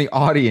someone from the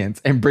audience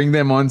and bring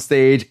them on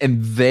stage,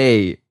 and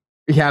they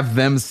have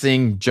them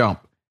sing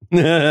Jump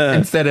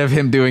instead of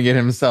him doing it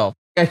himself.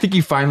 I think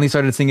he finally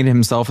started singing it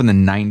himself in the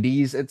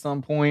 90s at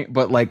some point,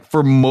 but like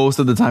for most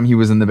of the time he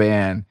was in the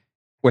band,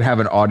 would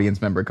have an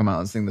audience member come out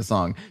and sing the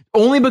song.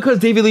 Only because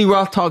David Lee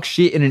Roth talks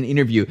shit in an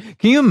interview.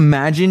 Can you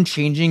imagine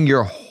changing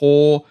your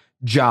whole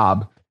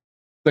job?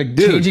 Like,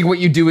 changing what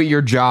you do at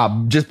your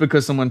job just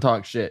because someone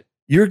talks shit.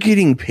 You're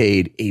getting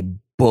paid a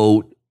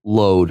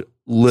boatload,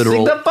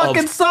 literal, sing the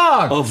fucking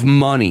song of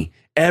money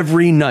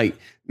every night.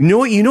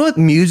 You know what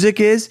music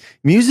is?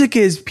 Music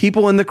is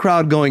people in the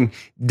crowd going,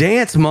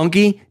 dance,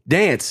 monkey,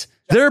 dance.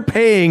 They're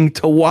paying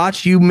to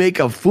watch you make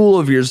a fool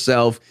of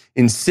yourself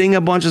and sing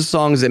a bunch of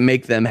songs that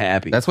make them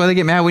happy. That's why they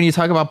get mad when you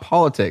talk about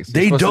politics.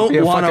 They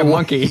don't want a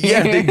monkey.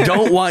 Yeah, they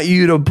don't want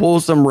you to pull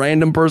some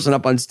random person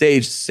up on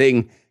stage to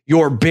sing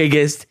your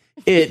biggest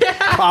hit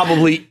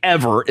probably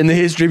ever in the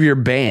history of your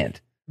band.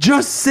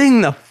 Just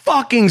sing the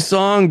fucking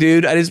song,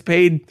 dude. I just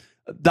paid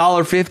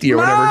 $1.50 or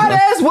whatever.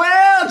 Might as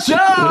well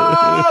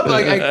jump.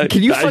 Like,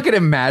 can you fucking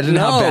imagine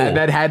how bad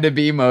that had to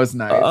be most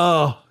nights?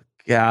 Oh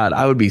God,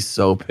 I would be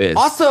so pissed.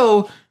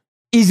 Also,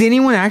 is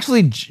anyone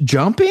actually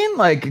jumping?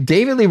 Like,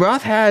 David Lee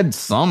Roth had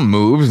some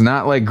moves,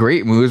 not like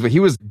great moves, but he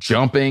was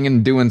jumping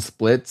and doing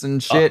splits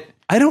and shit.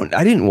 I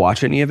didn't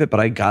watch any of it, but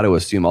I got to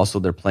assume also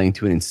they're playing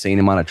to an insane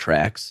amount of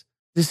tracks.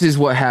 This is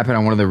what happened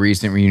on one of the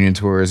recent reunion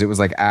tours. It was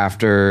like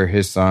after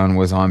his son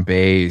was on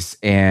bass,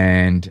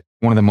 and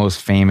one of the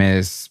most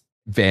famous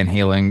Van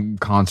Halen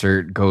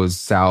concert goes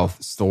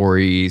south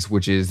stories,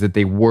 which is that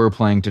they were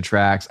playing to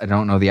tracks. I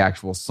don't know the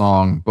actual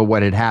song, but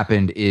what had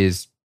happened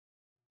is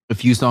a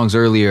few songs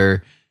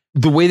earlier,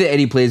 the way that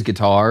Eddie plays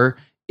guitar,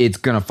 it's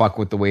going to fuck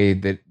with the way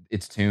that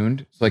it's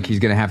tuned. So like he's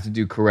going to have to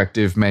do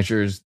corrective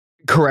measures,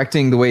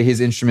 correcting the way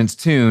his instrument's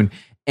tuned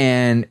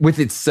and with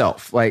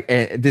itself. Like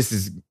this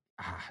is,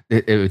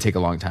 it would take a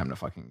long time to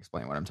fucking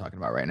explain what I'm talking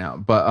about right now.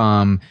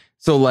 But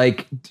so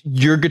like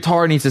your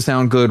guitar needs to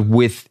sound good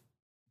with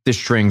the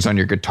strings on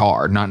your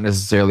guitar, not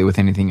necessarily with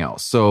anything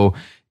else. So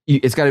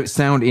it's got to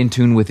sound in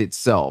tune with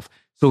itself.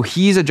 So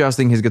he's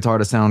adjusting his guitar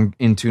to sound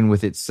in tune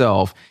with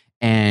itself.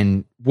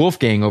 And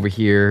Wolfgang over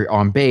here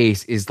on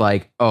bass is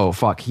like, oh,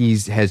 fuck,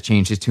 has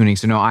changed his tuning.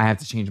 So no, I have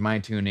to change my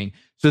tuning.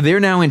 So they're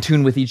now in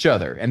tune with each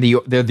other. And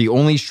they're the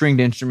only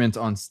stringed instruments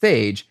on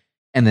stage.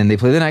 And then they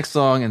play the next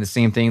song and the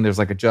same thing. There's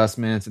like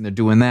adjustments and they're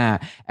doing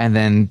that. And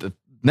then the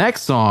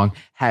next song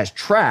has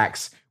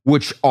tracks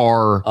which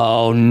are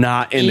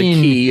not in the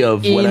key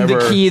of whatever. In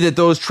the key that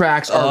those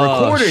tracks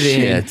are recorded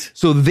in.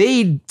 So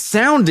they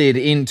sounded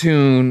in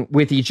tune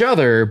with each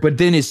other. But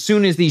then as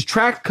soon as these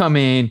tracks come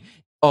in,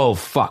 oh,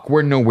 fuck,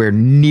 we're nowhere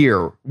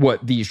near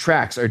what these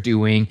tracks are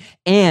doing.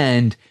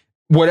 And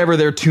whatever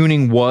their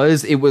tuning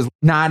was, it was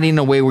not in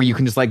a way where you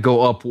can just like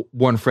go up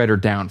one fret or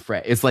down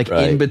fret. It's like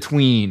in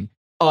between.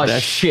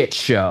 That's shit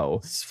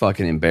show. It's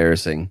fucking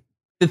embarrassing.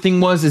 The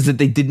thing is that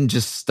they didn't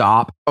just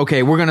stop.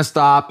 Okay, we're going to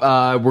stop.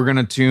 We're going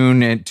to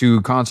tune it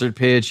to concert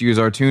pitch, use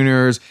our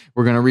tuners.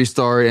 We're going to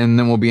restart and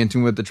then we'll be in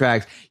tune with the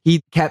tracks. He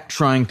kept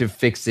trying to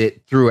fix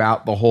it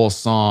throughout the whole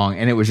song.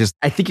 And it was just,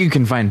 I think you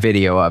can find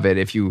video of it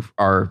if you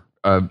are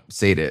a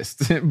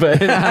sadist,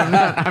 but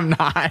I'm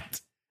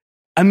not.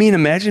 I mean,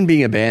 imagine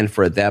being a band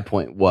for at that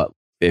point,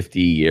 50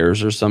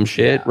 years or some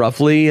shit,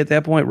 roughly at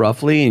that point,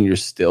 and you're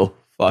still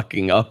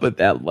fucking up at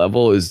that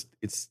level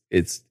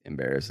it's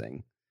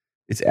embarrassing.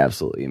 It's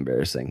absolutely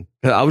embarrassing.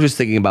 I was just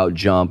thinking about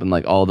Jump and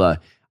like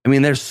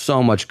there's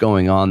so much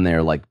going on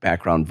there, like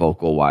background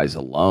vocal wise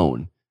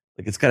alone.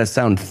 Like it's got to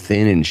sound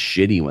thin and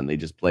shitty when they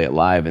just play it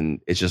live and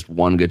it's just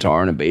one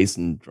guitar and a bass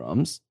and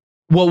drums.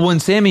 Well,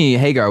 when Sammy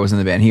Hagar was in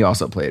the band, he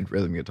also played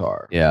rhythm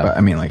guitar. Yeah. But, I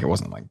mean, like it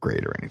wasn't like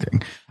great or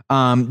anything.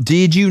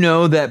 Did you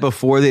know that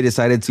before they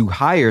decided to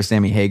hire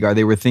Sammy Hagar,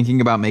 they were thinking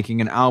about making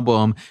an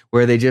album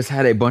where they just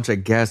had a bunch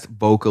of guest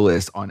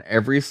vocalists on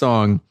every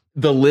song?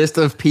 The list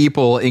of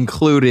people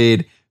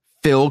included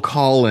Phil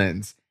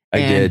Collins. I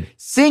did.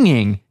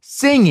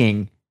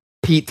 Singing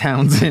Pete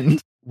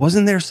Townsend.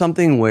 Wasn't there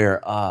something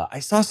where I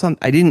saw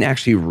I didn't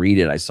actually read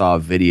it. I saw a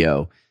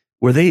video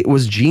where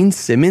was Gene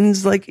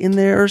Simmons like in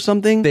there or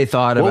something? They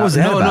thought what about was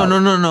that about?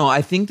 No.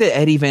 I think that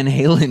Eddie Van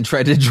Halen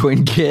tried to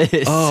join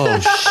Kiss. Oh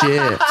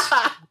shit.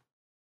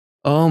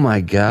 Oh my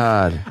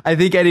God. I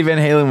think Eddie Van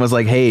Halen was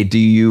like, hey, do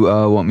you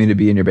want me to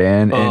be in your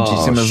band? And Gene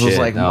Simmons was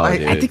like, no,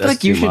 I think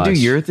like you should do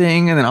your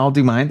thing and then I'll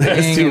do my thing.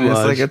 That's too much.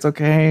 It's like, it's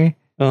okay.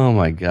 Oh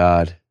my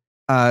God.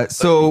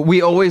 So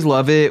we always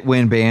love it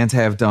when bands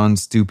have done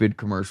stupid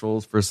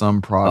commercials for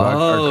some product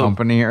or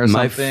company or something.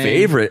 My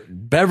favorite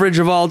beverage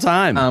of all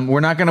time. We're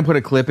not going to put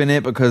a clip in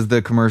it because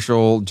the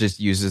commercial just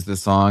uses the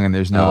song and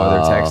there's no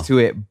other text to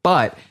it.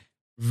 But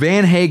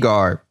Van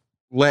Hagar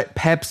let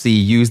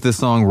Pepsi use the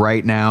song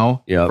Right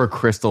Now for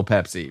Crystal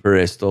Pepsi.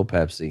 Crystal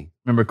Pepsi.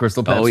 Remember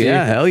Crystal Pepsi? Oh,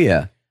 yeah. Hell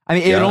yeah. I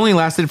mean, it only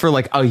lasted for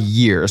like a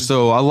year.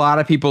 So a lot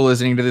of people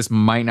listening to this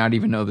might not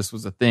even know this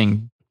was a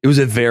thing. It was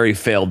a very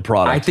failed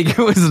product. I think it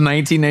was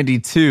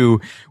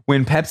 1992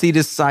 when Pepsi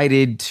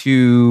decided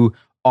to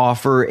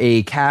offer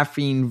a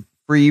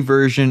caffeine-free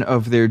version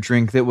of their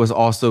drink that was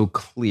also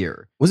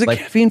clear. Was it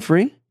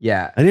caffeine-free?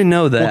 Yeah. I didn't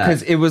know that.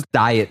 Because it was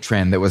diet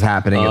trend that was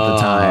happening at the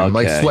time.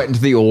 Okay. Like Sweating to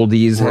the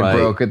Oldies had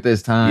broke at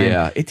this time.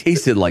 Yeah, it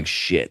tasted like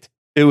shit.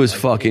 It was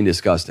fucking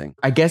disgusting.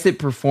 I guess it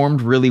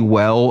performed really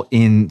well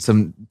in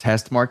some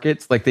test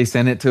markets. Like they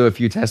sent it to a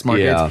few test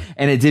markets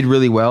and it did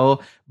really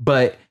well.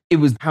 But it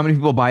was how many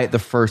people buy it the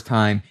first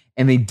time.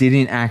 And they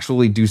didn't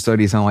actually do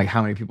studies on like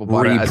how many people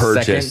bought it a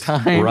second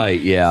time. Right,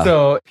 yeah.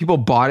 So people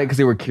bought it because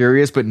they were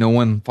curious, but no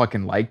one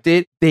fucking liked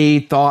it. They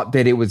thought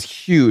that it was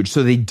huge.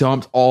 So they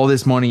dumped all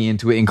this money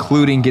into it,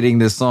 including getting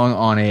this song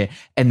on it.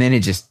 And then it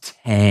just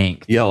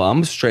tanked. Yo,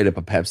 I'm straight up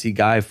a Pepsi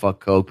guy. Fuck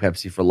Coke,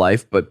 Pepsi for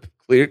life. But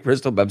Clear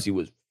Crystal Pepsi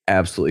was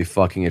absolutely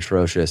fucking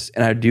atrocious.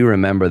 And I do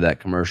remember that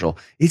commercial.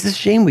 It's a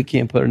shame we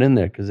can't put it in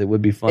there because it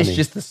would be funny. It's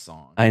just the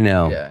song. I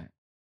know. Yeah.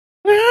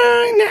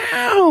 Right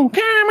now,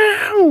 come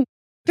out.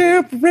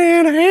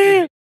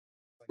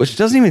 Which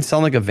doesn't even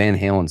sound like a Van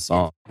Halen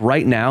song.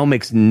 Right Now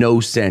makes no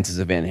sense as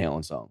a Van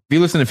Halen song. If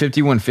you listen to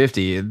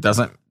 5150, it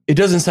doesn't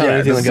sound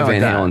anything like a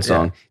Van Halen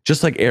song. Yeah.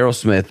 Just like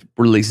Aerosmith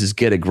releases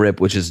Get a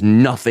Grip, which is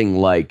nothing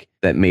like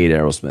that made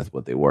Aerosmith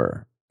what they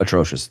were.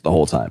 Atrocious the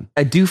whole time.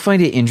 I do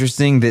find it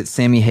interesting that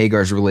Sammy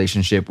Hagar's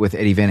relationship with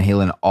Eddie Van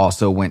Halen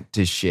also went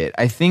to shit.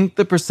 I think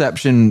the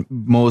perception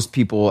most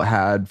people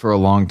had for a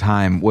long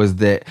time was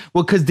that,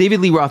 well, because David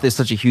Lee Roth is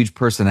such a huge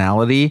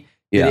personality.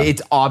 Yeah.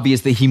 It's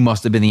obvious that he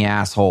must have been the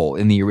asshole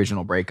in the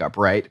original breakup,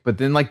 right? But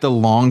then like the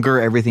longer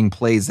everything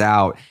plays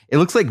out, it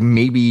looks like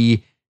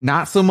maybe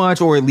not so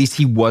much, or at least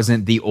he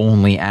wasn't the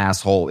only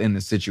asshole in the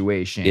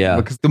situation. Yeah.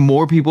 Because the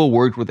more people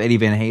worked with Eddie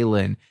Van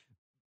Halen,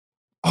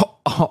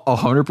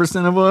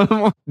 100% of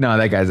them? No,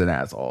 that guy's an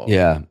asshole.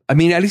 Yeah. I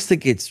mean, I just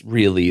think it's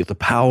really the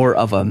power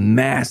of a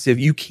massive,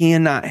 you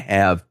cannot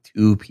have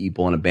two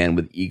people in a band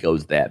with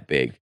egos that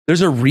big.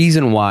 There's a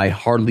reason why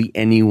hardly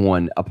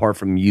anyone, apart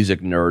from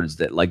music nerds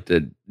that like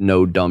to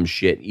know dumb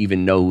shit,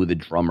 even know who the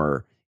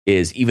drummer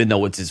is, even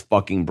though it's his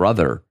fucking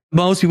brother.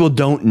 Most people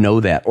don't know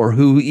that or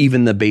who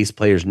even the bass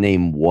player's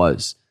name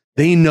was.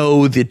 They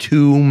know the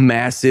two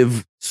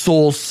massive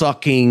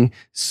soul-sucking,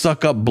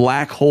 suck-up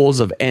black holes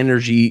of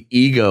energy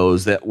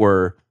egos that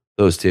were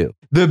those two.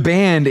 The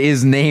band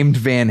is named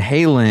Van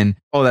Halen.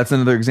 Oh, that's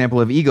another example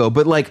of ego.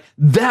 But like,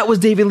 that was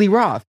David Lee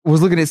Roth.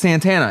 Was looking at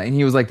Santana, and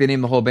he was like, they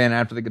named the whole band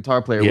after the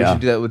guitar player. Yeah. We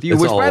should do that with you.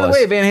 That's Which, all by it the was.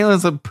 way, Van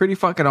Halen's a pretty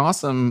fucking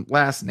awesome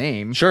last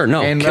name. Sure,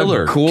 no, and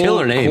killer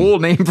name. Cool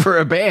name for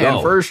a band,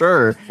 No. for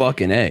sure.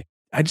 Fucking A.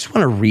 I just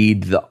want to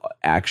read the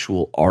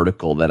actual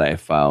article that I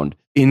found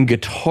in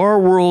Guitar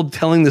World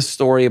telling the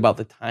story about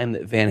the time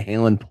that Van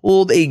Halen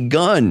pulled a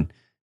gun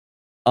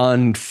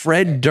on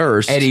Fred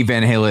Durst. Eddie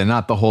Van Halen,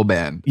 not the whole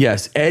band.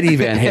 Yes, Eddie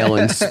Van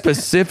Halen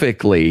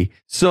specifically.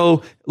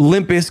 So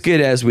Limp Bizkit,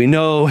 as we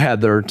know,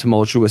 had their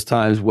tumultuous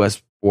times.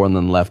 Wes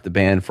Borland left the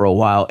band for a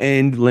while,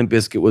 and Limp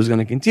Bizkit was going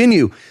to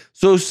continue.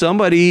 So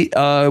somebody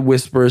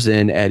whispers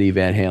in Eddie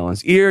Van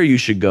Halen's ear, you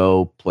should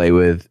go play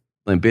with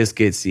Limp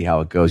Bizkit, see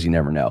how it goes. You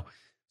never know.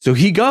 So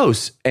he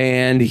goes,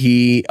 and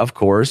he, of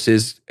course,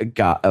 is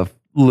got a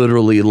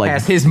literally like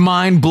has his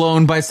mind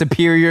blown by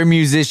superior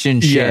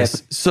musicianship.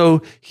 Yes.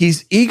 So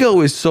his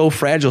ego is so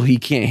fragile, he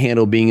can't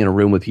handle being in a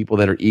room with people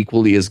that are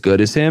equally as good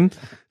as him.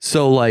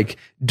 So like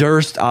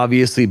Durst,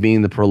 obviously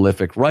being the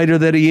prolific writer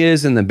that he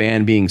is, and the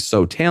band being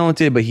so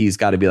talented, but he's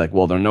got to be like,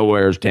 well, they're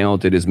nowhere as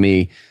talented as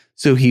me.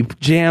 So he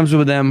jams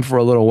with them for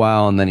a little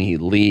while, and then he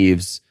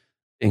leaves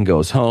and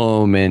goes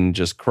home and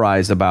just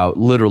cries about,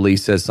 literally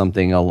says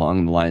something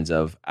along the lines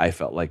of, I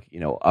felt like, you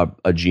know,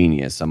 a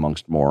genius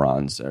amongst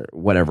morons, or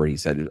whatever he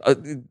said.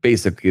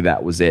 Basically,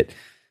 that was it.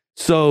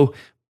 So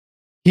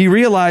he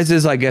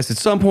realizes, I guess, at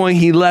some point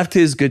he left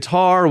his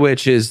guitar,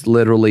 which is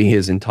literally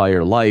his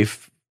entire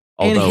life.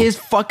 And his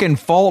fucking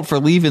fault for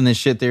leaving this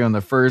shit there in the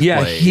first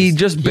place. He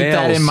just Keep bails.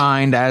 that in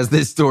mind as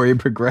this story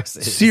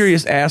progresses.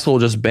 Serious asshole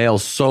just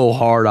bails so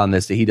hard on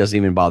this that he doesn't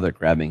even bother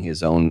grabbing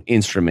his own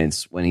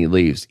instruments when he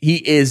leaves. He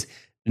is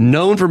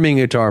known for being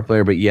a guitar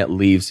player, but yet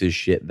leaves his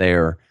shit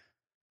there.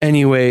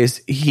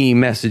 Anyways, he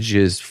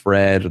messages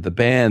Fred or the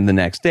band the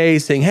next day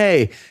saying,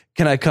 hey,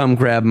 can I come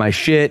grab my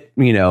shit?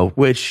 You know,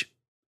 which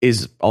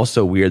is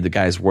also weird. The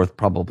guy's worth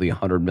probably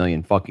 $100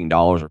 million fucking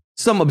dollars or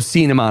some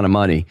obscene amount of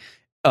money.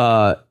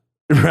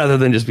 Rather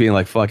than just being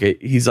like, fuck it.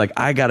 He's like,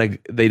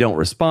 they don't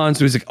respond.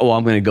 So he's like, oh,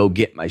 I'm going to go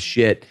get my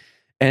shit.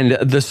 And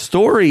the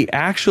story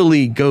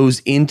actually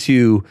goes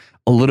into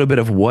a little bit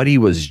of what he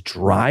was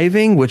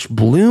driving, which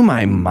blew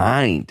my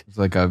mind. It's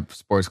like a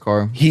sports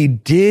car. He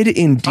did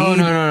indeed. Oh,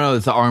 no.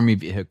 It's an army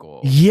vehicle.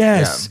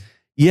 Yes.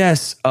 Yeah.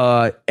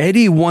 Yes.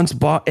 Eddie once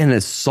bought an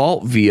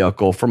assault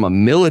vehicle from a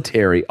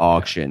military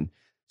auction.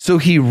 So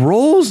he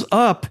rolls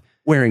up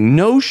wearing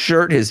no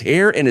shirt, his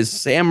hair and his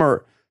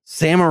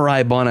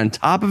samurai bun on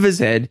top of his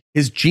head,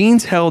 his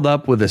jeans held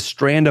up with a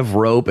strand of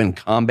rope, and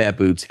combat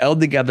boots held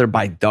together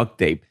by duct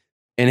tape,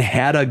 and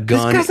had a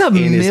gun. This guy's a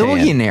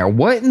millionaire.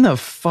 What in the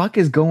fuck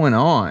is going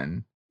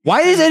on?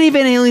 Why does Eddie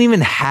Van Halen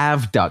even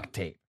have duct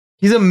tape?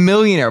 He's a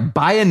millionaire.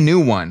 Buy a new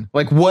one.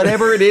 Like,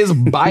 whatever it is,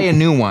 buy a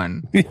new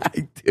one.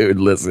 Dude,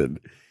 listen.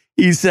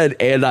 He said,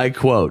 and I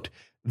quote,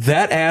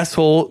 that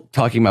asshole,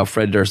 talking about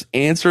Fred Durst,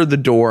 answered the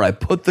door. I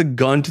put the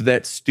gun to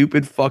that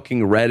stupid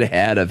fucking red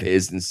hat of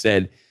his and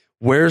said,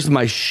 where's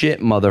my shit,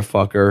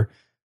 motherfucker?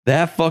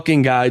 That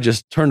fucking guy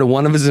just turned to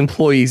one of his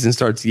employees and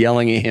starts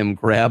yelling at him,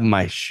 grab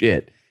my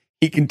shit.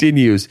 He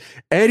continues,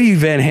 Eddie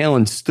Van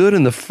Halen stood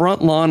in the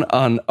front lawn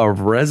on a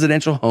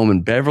residential home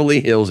in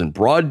Beverly Hills in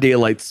broad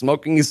daylight,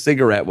 smoking a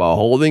cigarette while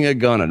holding a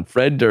gun on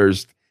Fred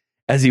Durst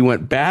as he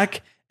went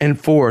back and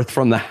forth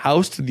from the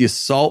house to the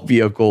assault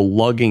vehicle,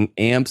 lugging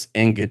amps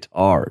and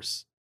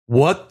guitars.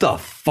 What the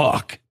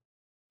fuck?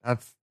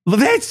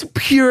 That's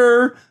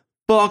pure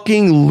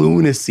fucking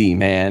lunacy,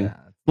 man. Yeah,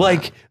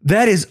 like,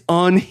 that is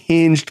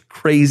unhinged,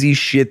 crazy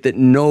shit that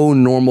no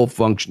normal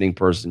functioning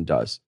person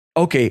does.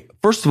 Okay,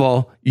 first of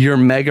all, you're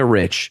mega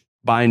rich.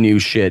 Buy new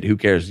shit. Who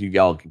cares? You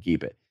all can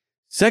keep it.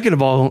 Second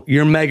of all,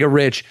 you're mega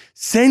rich.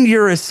 Send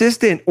your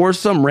assistant or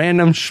some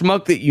random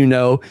schmuck that you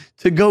know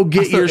to go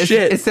get your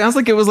shit. It sounds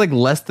like it was like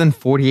less than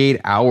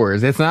 48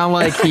 hours. It's not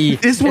like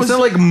It's not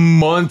like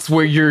months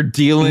where you're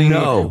dealing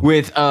No.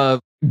 with a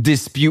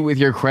dispute with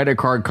your credit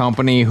card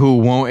company who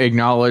won't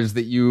acknowledge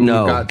that you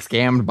got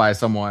scammed by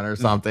someone or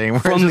something.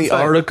 From the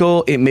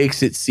article, it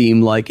makes it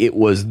seem like it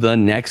was the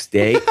next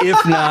day,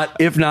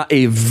 if not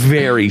a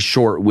very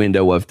short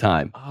window of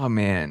time. Oh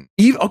man.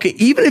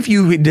 Even if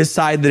you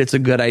decide that it's a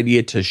good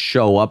idea to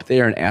show up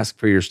there and ask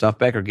for your stuff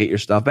back or get your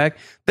stuff back,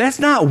 that's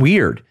not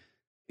weird.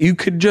 You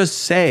could just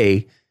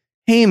say,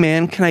 hey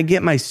man, can I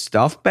get my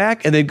stuff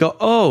back? And they'd go,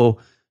 oh,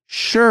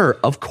 sure,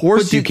 of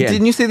course you can.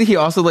 Didn't you say that he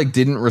also like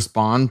didn't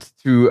respond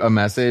to a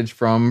message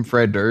from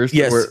Fred Durst?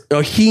 Yes,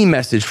 he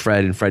messaged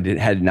Fred, and Fred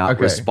had not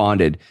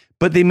responded.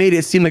 But they made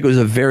it seem like it was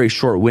a very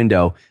short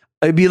window.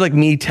 It'd be like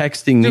me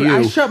texting you.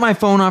 I shut my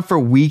phone off for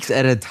weeks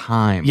at a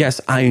time.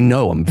 Yes, I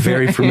know. I'm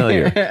very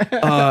familiar.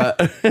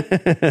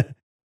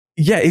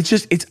 Yeah,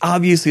 it's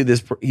obviously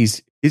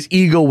his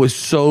ego was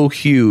so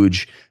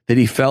huge that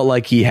he felt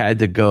like he had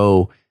to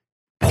go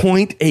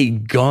point a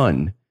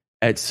gun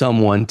at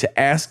someone to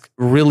ask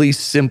really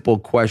simple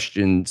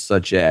questions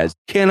such as,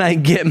 can I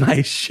get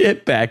my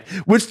shit back?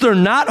 Which they're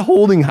not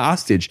holding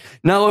hostage.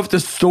 Now, if the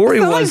story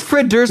was like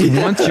Fred Durst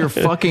wants your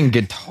fucking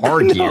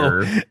guitar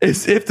gear.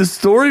 If the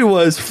story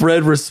was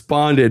Fred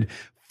responded,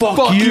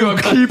 fuck you, I'm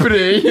keeping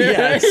it.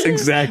 Yes,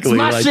 exactly. It's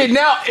my shit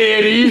now,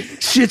 Eddie.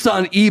 Shit's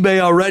on eBay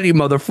already,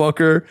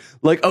 motherfucker.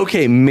 Like,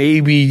 okay,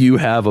 maybe you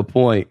have a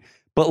point,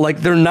 but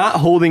like, they're not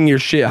holding your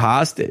shit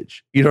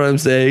hostage. You know what I'm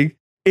saying?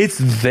 It's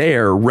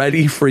there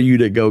ready for you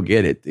to go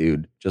get it,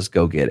 dude. Just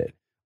go get it.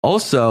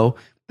 Also,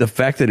 the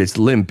fact that it's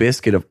Limp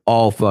Bizkit of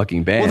all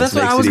fucking bands. Well, that's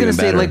what I was going to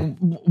say. Like,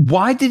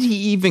 why did he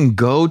even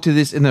go to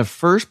this in the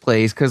first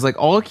place? Because like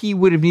all he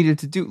would have needed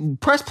to do,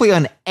 press play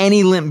on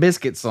any Limp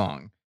Bizkit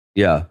song.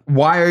 Yeah.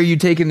 Why are you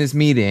taking this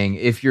meeting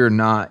if you're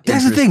not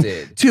That's interested?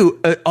 the thing,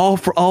 too.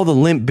 For all the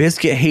Limp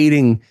Bizkit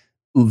hating,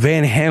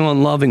 Van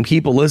Halen loving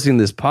people listening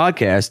to this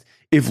podcast,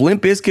 if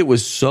Limp Bizkit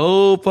was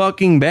so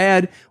fucking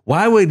bad,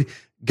 why would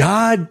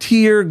God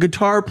tier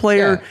guitar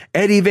player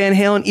Eddie Van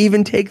Halen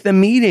even take the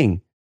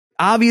meeting?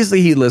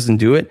 Obviously, he listened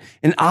to it,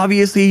 and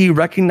obviously, he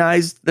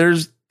recognized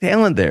there's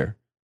talent there.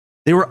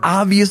 They were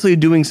obviously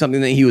doing something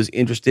that he was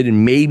interested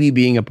in maybe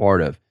being a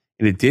part of,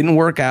 and it didn't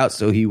work out,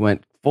 so he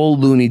went full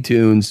Looney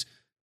Tunes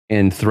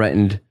and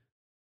threatened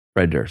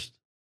Fred Durst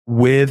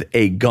with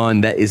a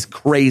gun. That is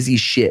crazy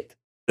shit.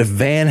 If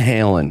Van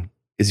Halen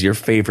is your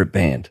favorite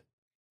band,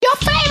 Your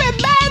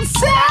favorite band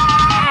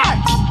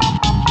sucks!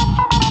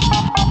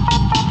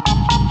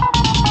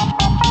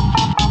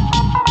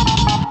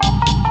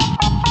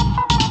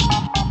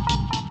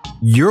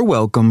 You're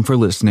welcome for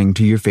listening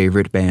to Your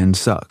Favorite Band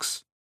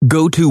Sucks.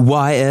 Go to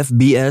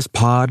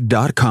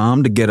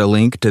yfbspod.com to get a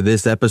link to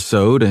this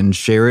episode and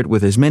share it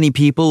with as many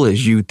people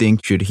as you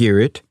think should hear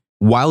it.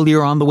 While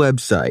you're on the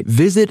website,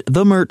 visit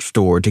the merch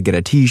store to get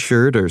a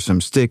t-shirt or some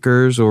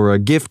stickers or a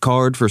gift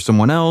card for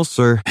someone else,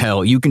 or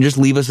hell, you can just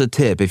leave us a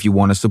tip if you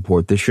want to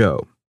support the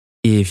show.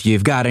 If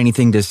you've got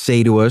anything to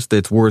say to us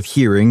that's worth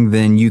hearing,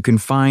 then you can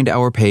find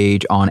our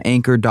page on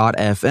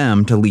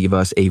anchor.fm to leave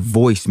us a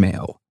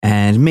voicemail.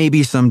 And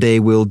maybe someday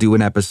we'll do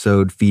an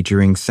episode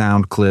featuring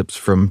sound clips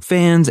from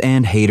fans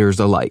and haters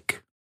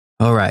alike.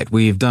 All right,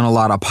 we've done a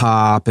lot of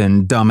pop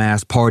and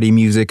dumbass party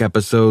music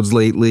episodes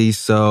lately,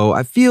 so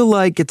I feel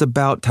like it's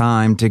about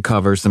time to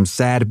cover some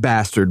sad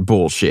bastard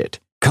bullshit.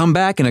 Come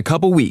back in a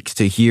couple weeks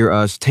to hear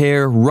us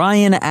tear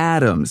Ryan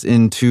Adams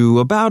into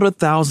about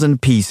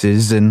 1,000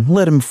 pieces and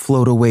let him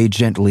float away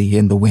gently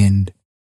in the wind.